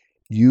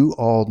 you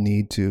all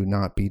need to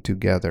not be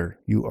together.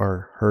 You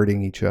are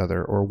hurting each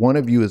other, or one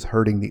of you is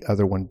hurting the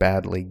other one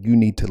badly. You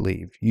need to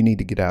leave. You need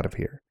to get out of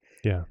here.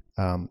 Yeah.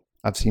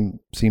 I've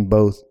seen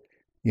both,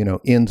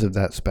 ends of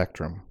that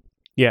spectrum.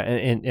 Yeah.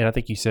 And I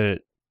think you said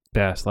it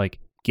best, like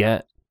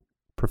get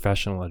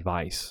professional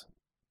advice,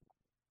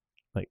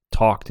 like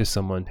talk to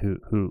someone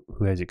who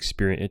has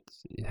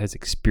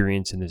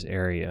experience in this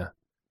area.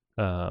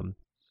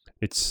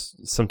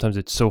 Sometimes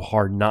it's so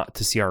hard not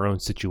to see our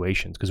own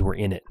situations because we're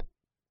in it.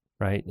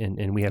 Right.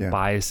 And we have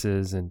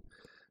biases and,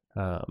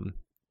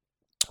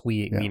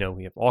 we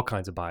have all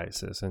kinds of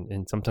biases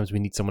and sometimes we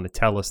need someone to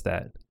tell us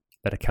that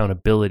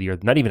accountability, or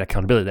not even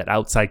accountability, that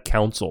outside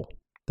counsel,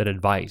 that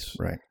advice.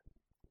 Right.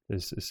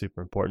 is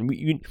super important.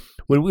 I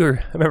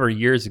remember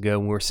years ago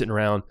when we were sitting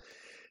around,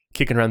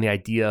 kicking around the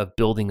idea of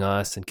building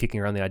us and kicking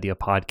around the idea of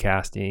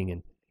podcasting,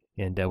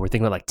 and we're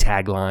thinking about like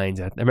taglines.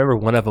 I remember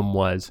one of them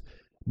was,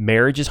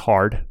 "Marriage is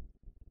hard,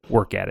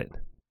 work at it."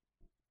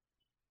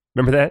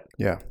 Remember that?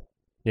 Yeah.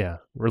 Yeah.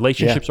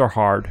 Relationships are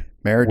hard.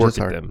 Marriage work is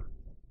at hard. them.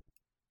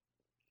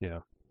 Yeah.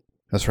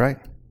 That's right.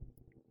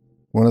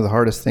 One of the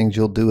hardest things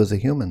you'll do as a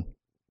human.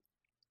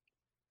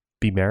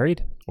 Be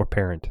married or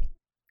parent?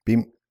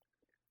 Be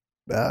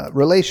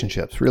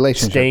relationships.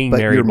 Staying but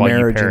married your while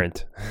marriage, you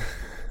parent.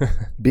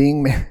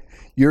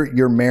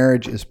 your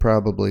marriage is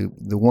probably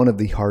one of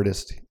the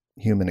hardest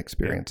human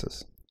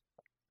experiences.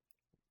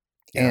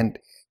 Yeah.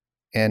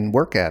 And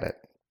work at it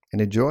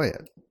and enjoy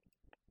it.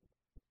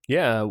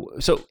 Yeah.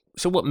 So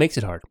what makes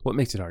it hard? What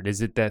makes it hard?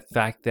 Is it that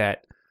fact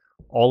that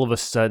all of a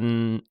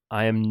sudden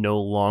I am no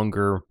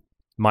longer,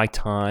 my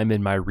time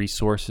and my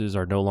resources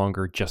are no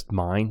longer just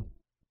mine?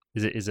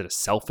 Is it a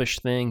selfish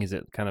thing? Is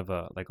it kind of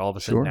a, like all of a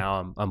sudden Sure.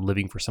 now I'm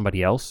living for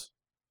somebody else?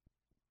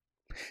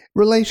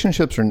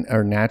 Relationships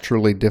are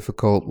naturally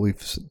difficult.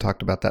 We've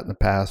talked about that in the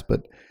past,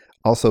 but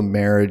also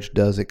marriage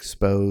does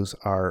expose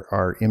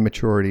our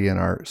immaturity and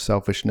our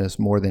selfishness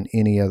more than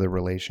any other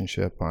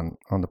relationship on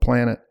the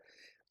planet.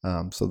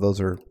 So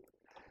those are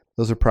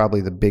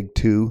probably the big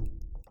two.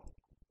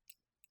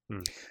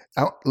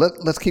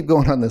 Let's keep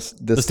going on this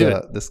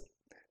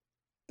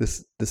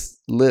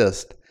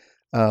list.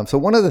 So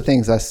one of the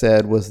things I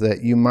said was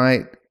that you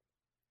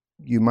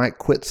might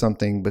quit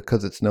something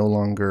because it's no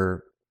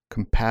longer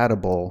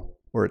compatible,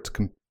 or it's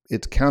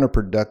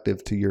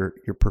counterproductive to your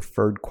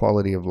preferred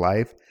quality of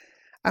life.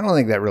 I don't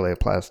think that really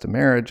applies to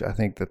marriage. I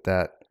think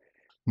that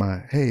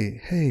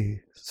hey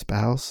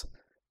spouse,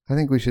 I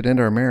think we should end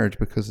our marriage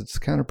because it's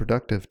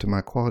counterproductive to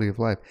my quality of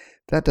life.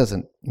 That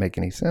doesn't make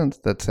any sense.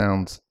 That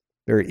sounds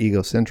very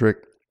egocentric.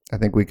 I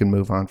think we can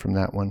move on from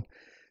that one.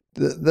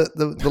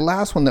 The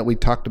last one that we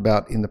talked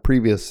about in the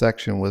previous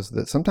section was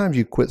that sometimes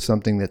you quit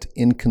something that's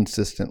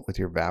inconsistent with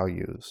your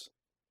values.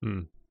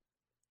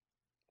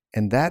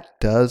 And that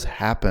does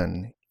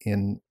happen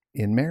in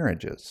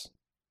marriages,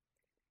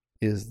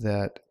 is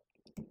that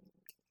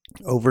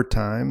over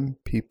time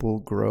people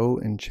grow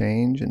and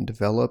change and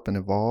develop and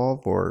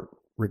evolve or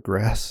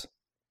regress,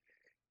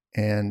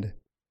 and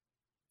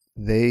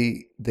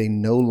they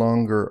no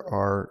longer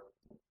are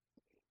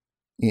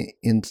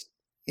in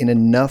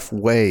enough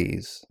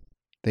ways.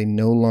 They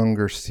no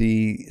longer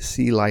see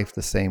life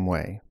the same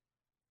way.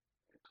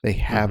 They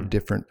have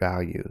different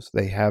values.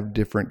 They have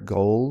different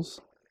goals.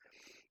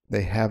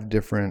 They have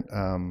different,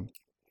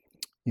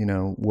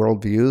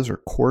 worldviews or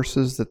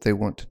courses that they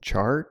want to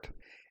chart.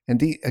 And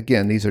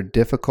these are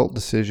difficult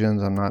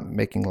decisions. I'm not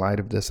making light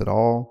of this at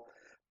all.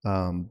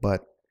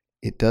 But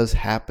it does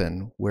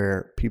happen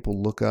where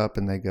people look up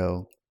and they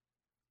go,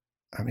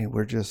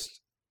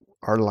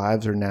 our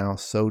lives are now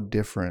so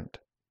different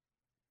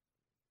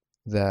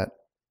that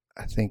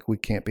I think we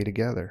can't be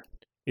together.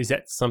 Is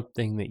that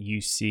something that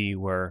you see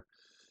where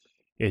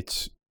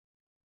it's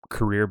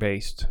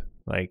career-based?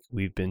 Like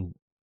we've been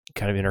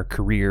kind of in our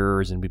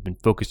careers and we've been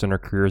focused on our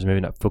careers,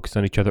 maybe not focused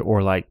on each other,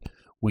 or like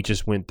we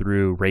just went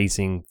through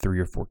raising 3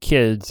 or 4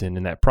 kids, and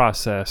in that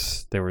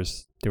process there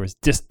was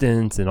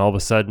distance, and all of a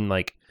sudden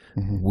like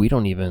we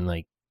don't even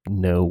like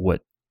know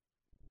what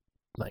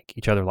like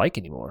each other like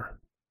anymore.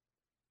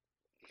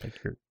 Like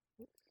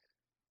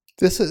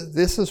This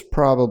is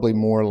probably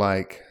more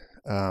like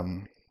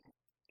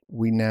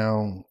we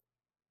now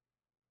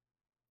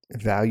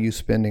value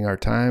spending our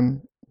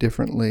time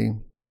differently.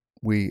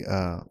 We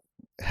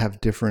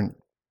have different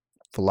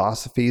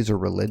philosophies or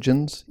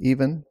religions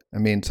even.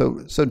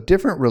 So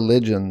different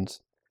religions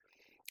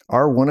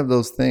are one of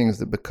those things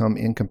that become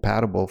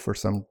incompatible for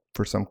some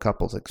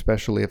couples,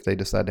 especially if they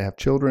decide to have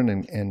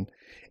children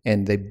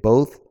and they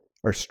both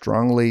are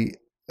strongly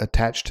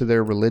attached to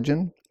their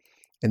religion,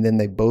 and then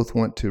they both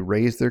want to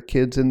raise their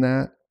kids in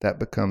that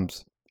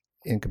becomes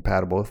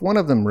incompatible. If one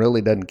of them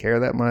really doesn't care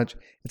that much,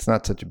 it's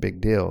not such a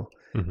big deal.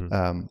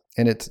 And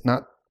it's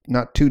not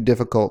too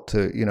difficult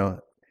to,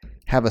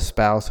 have a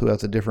spouse who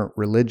has a different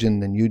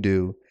religion than you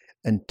do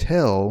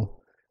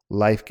until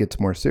life gets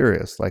more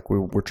serious. Like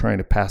we're trying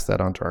to pass that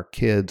on to our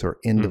kids, or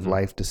end of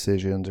life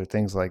decisions or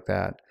things like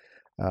that.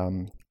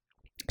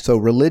 So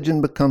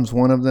religion becomes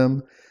one of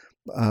them.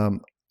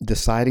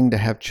 Deciding to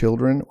have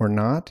children or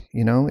not,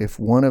 if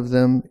one of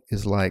them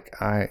is like,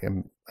 I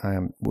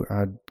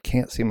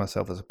can't see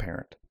myself as a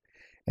parent,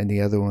 and the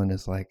other one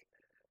is like,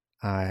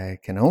 I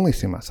can only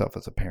see myself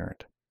as a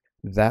parent,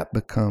 that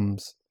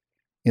becomes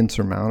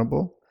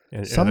insurmountable.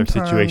 And other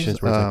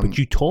situations where it's like, but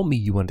you told me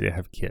you wanted to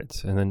have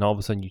kids, and then all of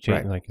a sudden you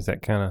change. Right. Like, is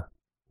that kind of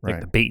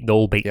like the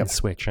old bait and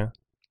switch, huh?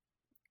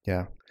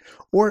 Yeah.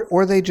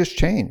 Or they just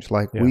change.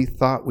 Like we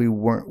thought we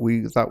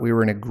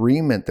were in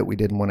agreement that we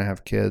didn't want to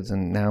have kids,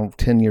 and now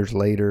 10 years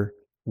later,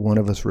 one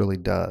of us really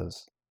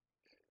does.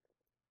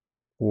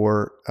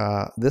 Or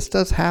this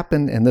does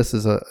happen, and this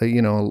is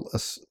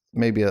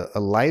maybe a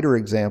lighter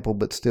example,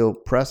 but still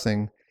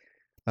pressing.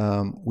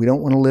 We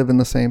don't want to live in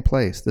the same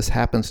place. This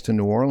happens to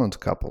New Orleans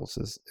couples.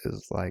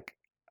 Is like,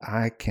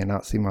 I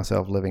cannot see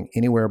myself living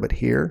anywhere but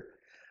here.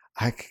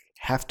 I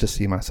have to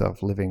see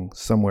myself living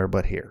somewhere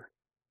but here.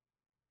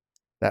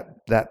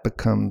 That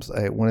becomes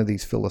one of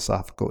these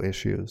philosophical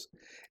issues.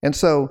 And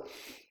so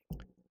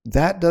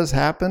that does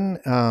happen.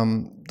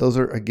 Those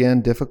are,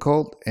 again,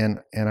 difficult, and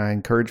I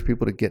encourage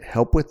people to get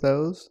help with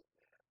those.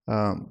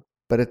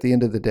 But at the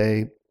end of the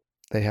day,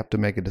 they have to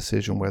make a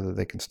decision whether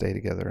they can stay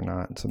together or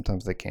not. And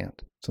sometimes they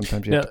can't.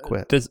 Sometimes you have to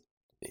quit.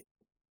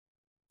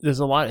 There's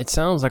a lot. It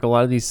sounds like a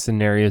lot of these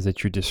scenarios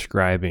that you're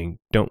describing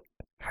don't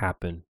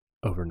happen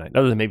overnight.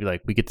 Other than maybe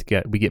like we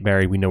get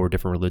married, we know we're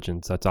different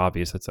religions. That's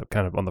obvious. That's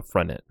kind of on the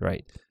front end,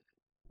 right?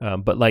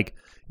 But like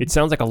it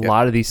sounds like a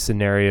lot of these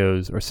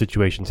scenarios or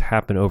situations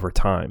happen over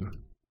time,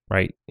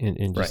 right?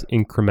 In just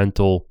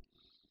incremental.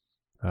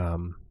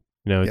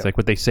 It's like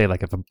what they say,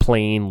 like if a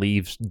plane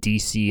leaves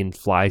DC and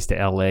flies to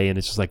LA and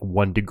it's just like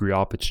 1 degree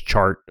off its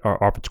chart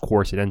or off its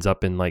course, it ends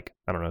up in like,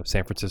 I don't know,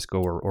 San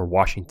Francisco or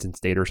Washington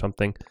State or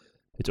something.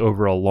 It's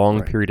over a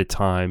long period of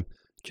time,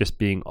 just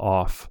being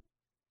off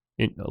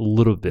in a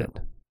little bit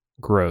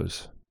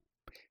grows.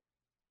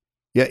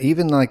 Yeah,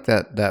 even like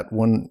that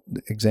one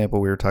example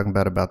we were talking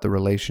about the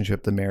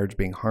relationship, the marriage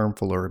being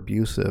harmful or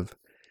abusive.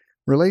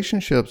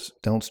 Relationships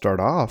don't start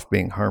off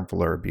being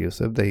harmful or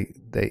abusive.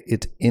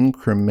 It's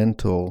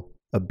incremental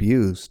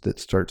abuse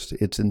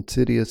it's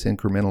insidious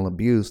incremental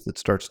abuse that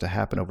starts to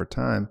happen over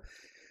time.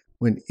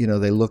 When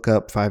they look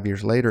up 5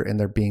 years later and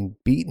they're being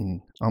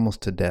beaten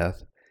almost to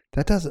death,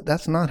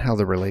 that's not how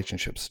the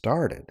relationship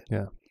started.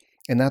 Yeah.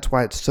 And that's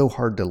why it's so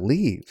hard to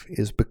leave,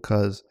 is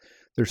because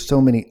there's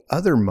so many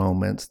other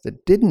moments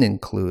that didn't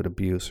include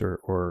abuse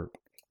or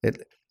at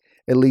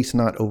least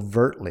not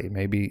overtly.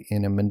 Maybe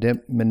in a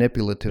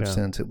manipulative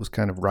sense, it was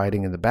kind of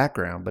riding in the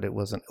background, but it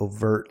wasn't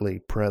overtly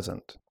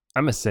present.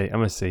 I'm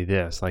gonna say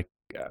this: like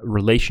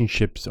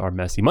relationships are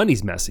messy.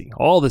 Money's messy.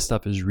 All this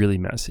stuff is really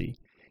messy.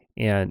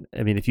 And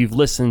I mean, if you've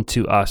listened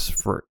to us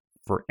for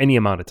any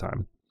amount of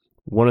time,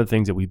 one of the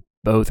things that we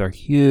both are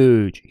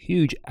huge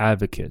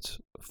advocates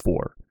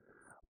for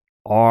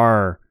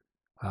are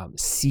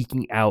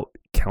seeking out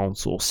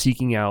counsel,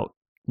 seeking out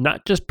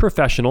not just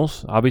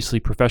professionals. Obviously,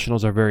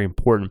 professionals are very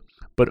important,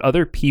 but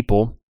other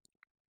people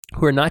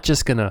who are not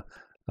just gonna.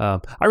 I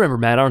remember,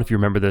 Matt. I don't know if you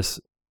remember this.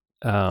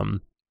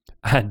 Jen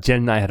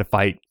and I had a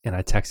fight, and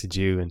I texted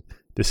you, and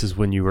this is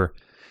when your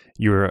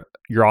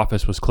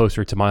office was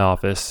closer to my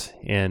office,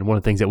 and one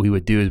of the things that we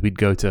would do is we'd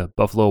go to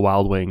Buffalo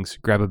Wild Wings,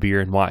 grab a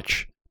beer, and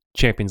watch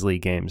Champions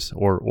League games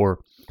or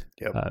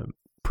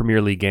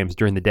Premier League games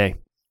during the day.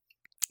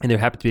 And there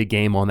happened to be a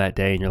game on that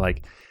day, and you're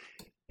like,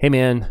 "Hey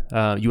man,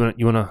 you want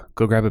to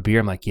go grab a beer?"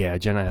 I'm like, "Yeah."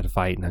 Jen and I had a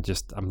fight, and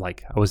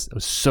I was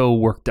so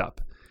worked up.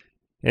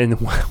 And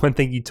one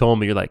thing you told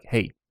me, you're like,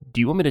 "Hey,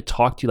 do you want me to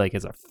talk to you like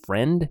as a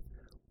friend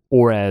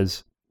or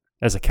as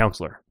a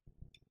counselor?"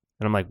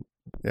 And I'm like,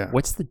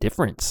 "What's the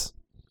difference?"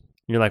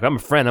 And you're like, "I'm a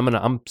friend.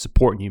 I'm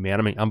supporting you,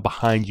 man. I mean, I'm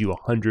behind you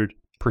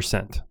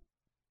 100%."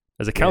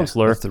 As a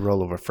counselor, that's the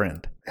role of a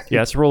friend.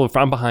 It's the role of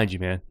I'm behind you,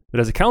 man. But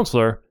as a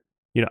counselor,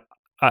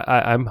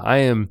 I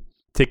am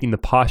taking the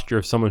posture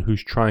of someone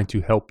who's trying to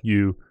help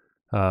you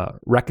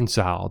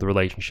reconcile the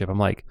relationship. I'm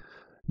like,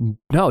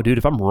 "No, dude,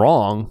 if I'm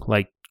wrong,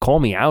 like call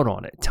me out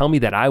on it. Tell me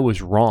that I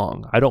was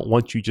wrong. I don't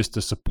want you just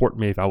to support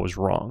me if I was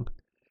wrong."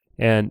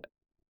 And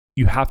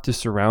you have to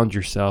surround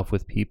yourself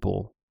with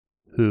people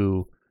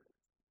who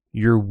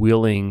you're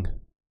willing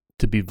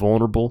to be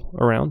vulnerable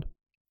around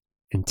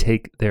and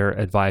take their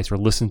advice or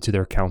listen to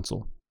their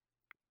counsel.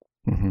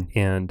 Mm-hmm.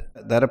 And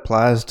that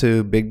applies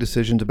to big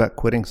decisions about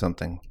quitting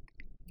something.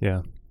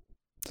 Yeah.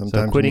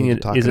 Sometimes so quitting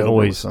isn't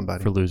always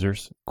for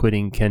losers.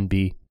 Quitting can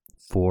be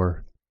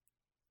for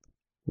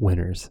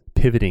winners.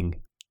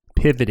 Pivoting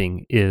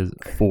is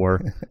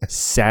for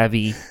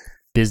savvy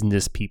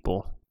business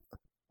people.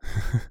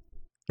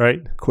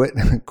 Right? Quit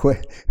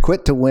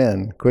to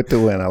win. Quit to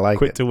win. I like it.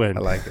 Quit to win.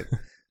 I like it.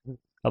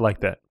 I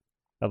like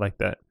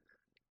that.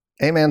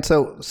 Hey man,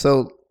 so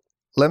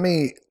let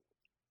me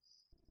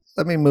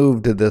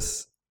move to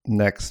this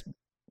next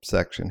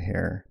section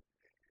here.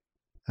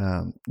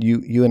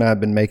 You and I have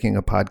been making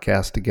a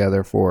podcast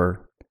together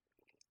for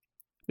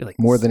like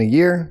more than a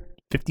year.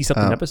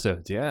 50-something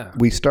episodes, yeah.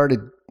 We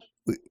started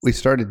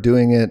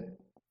doing it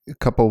a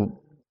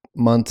couple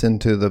months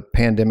into the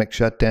pandemic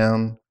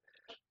shutdown.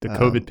 The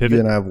COVID pivot. You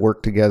and I have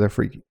worked together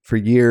for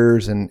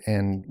years,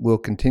 and we'll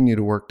continue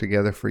to work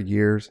together for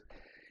years.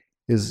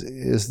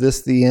 Is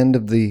this the end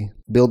of the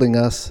Building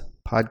Us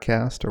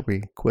podcast? Are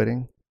we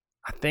quitting?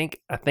 I think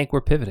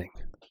we're pivoting.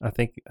 I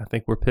think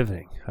we're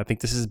pivoting. I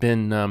think this has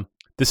been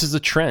this is a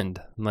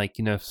trend. Like,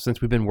 since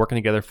we've been working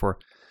together for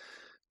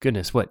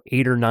goodness,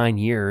 8 or 9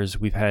 years,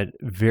 we've had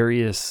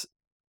various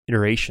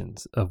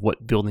iterations of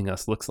what Building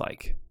Us looks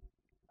like.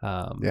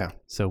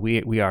 So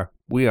we are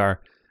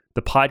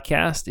the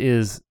podcast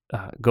is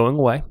going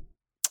away.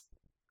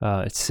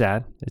 It's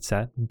sad,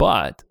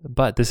 but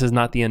this is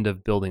not the end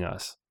of Building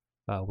Us.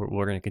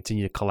 We're going to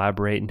continue to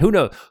collaborate, and who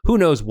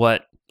knows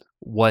what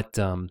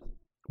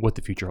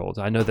the future holds.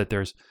 I know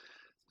that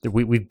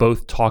we've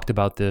both talked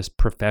about this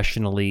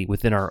professionally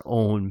within our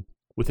own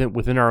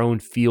within our own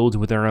fields,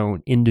 within our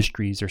own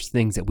industries, there's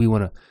things that we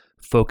want to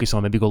focus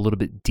on, maybe go a little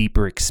bit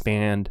deeper,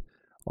 expand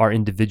our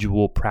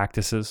individual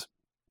practices.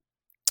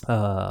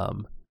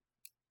 And,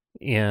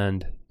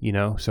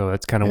 so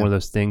that's kind of one of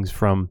those things,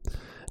 from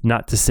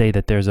not to say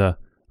that there's a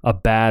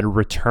bad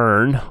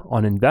return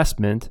on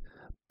investment,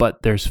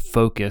 but there's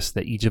focus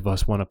that each of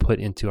us want to put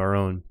into our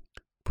own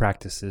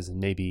practices and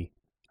maybe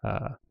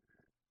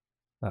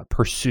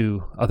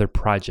pursue other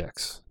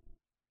projects.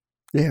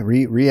 Yeah,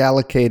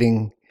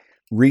 reallocating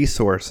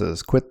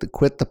resources. Quit the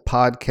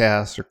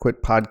podcast, or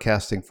quit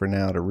podcasting for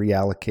now to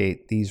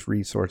reallocate these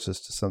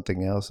resources to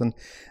something else, and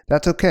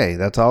that's okay.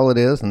 That's all it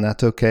is, and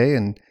that's okay.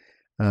 And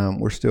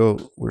we're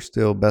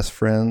still best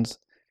friends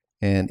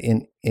and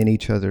in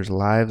each other's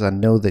lives. I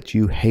know that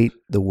you hate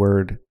the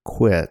word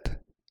quit,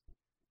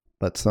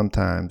 but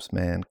sometimes,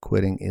 man,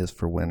 quitting is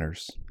for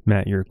winners.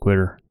 Matt, you're a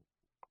quitter.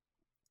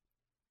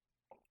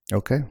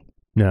 Okay.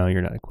 No,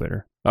 you're not a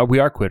quitter. We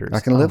are quitters. I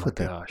can live with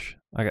that. Gosh,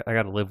 I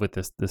got to live with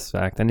this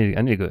fact. I need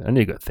to go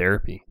to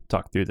therapy.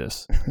 Talk through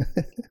this.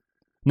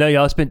 No,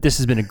 y'all, this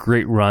has been a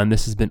great run.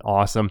 This has been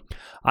awesome.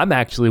 I'm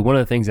actually, one of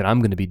the things that I'm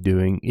going to be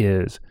doing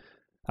is,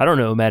 I don't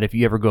know, Matt, if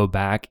you ever go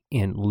back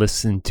and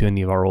listen to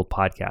any of our old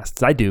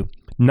podcasts. I do,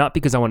 not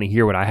because I want to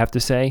hear what I have to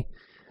say,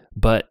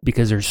 but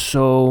because there's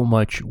so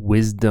much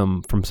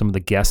wisdom from some of the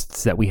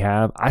guests that we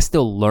have. I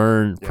still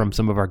learn from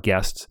some of our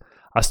guests.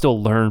 I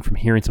still learn from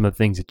hearing some of the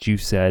things that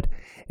you've said.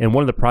 And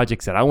one of the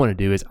projects that I want to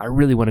do is I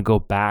really want to go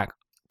back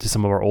to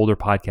some of our older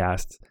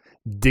podcasts,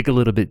 dig a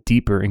little bit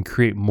deeper, and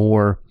create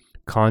more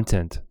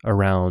content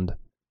around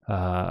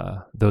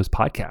those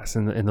podcasts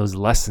and those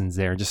lessons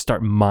there. Just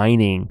start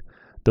mining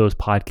those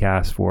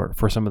podcasts for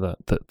some of the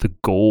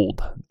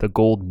gold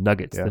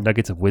nuggets, the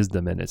nuggets of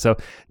wisdom in it. So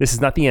this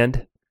is not the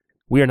end.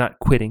 We are not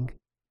quitting.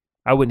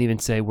 I wouldn't even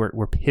say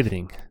we're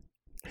pivoting.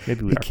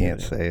 Maybe we can't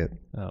pivoting. say it.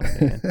 Oh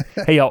man.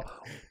 Hey y'all,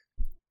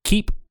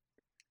 keep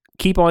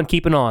on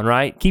keeping on,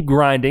 right? Keep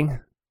grinding.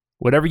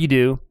 Whatever you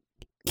do,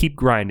 keep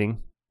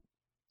grinding.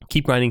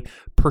 Keep grinding.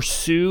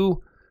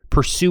 Pursue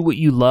what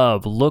you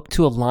love. Look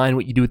to align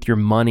what you do with your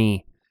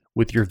money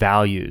with your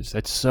values.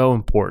 That's so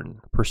important.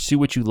 Pursue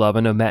what you love.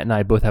 I know Matt and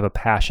I both have a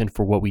passion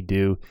for what we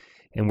do,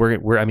 and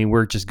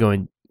we're just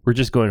going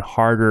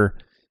harder,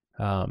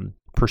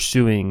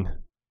 pursuing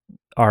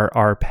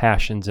our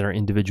passions in our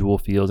individual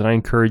fields. And I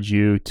encourage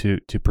you to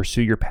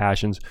pursue your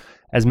passions.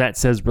 As Matt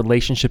says,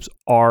 relationships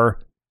are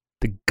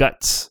the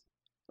guts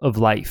of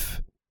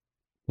life.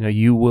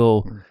 You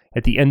will,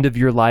 at the end of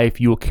your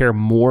life, you will care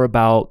more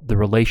about the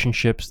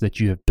relationships that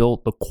you have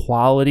built, the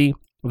quality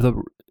of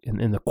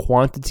and the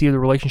quantity of the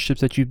relationships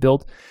that you've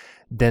built,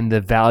 than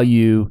the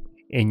value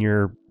in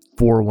your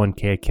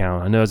 401k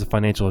account. I know as a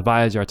financial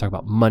advisor, I talk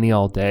about money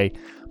all day,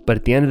 but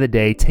at the end of the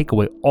day, take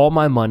away all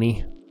my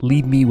money,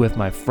 leave me with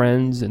my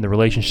friends and the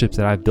relationships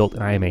that I've built,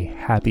 and I am a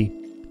happy,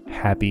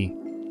 happy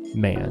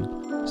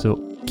man. So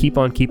keep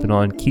on keeping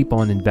on, keep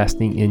on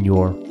investing in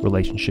your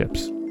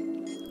relationships.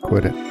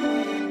 Quit it.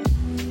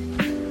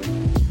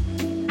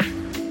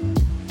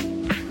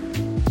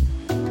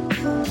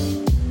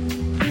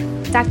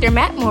 Dr.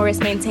 Matt Morris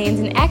maintains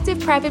an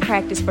active private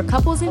practice for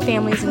couples and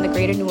families in the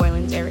greater New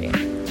Orleans area.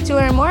 To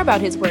learn more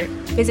about his work,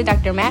 visit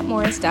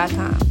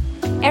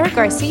drmattmorris.com. Eric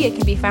Garcia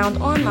can be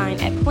found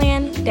online at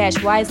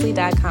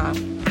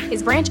plan-wisely.com.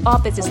 His branch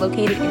office is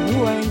located in New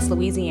Orleans,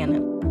 Louisiana.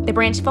 The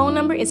branch phone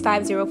number is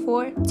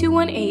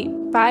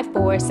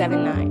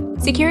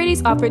 504-218-5479.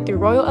 Securities offered through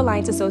Royal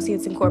Alliance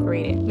Associates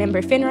Incorporated,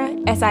 member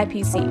FINRA,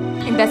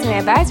 SIPC. Investment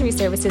advisory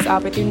services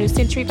offered through New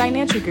Century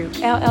Financial Group,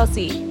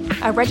 LLC,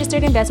 a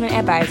registered investment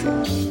advisor.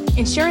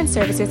 Insurance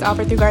services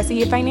offered through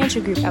Garcia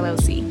Financial Group,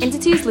 LLC.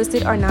 Entities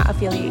listed are not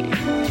affiliated.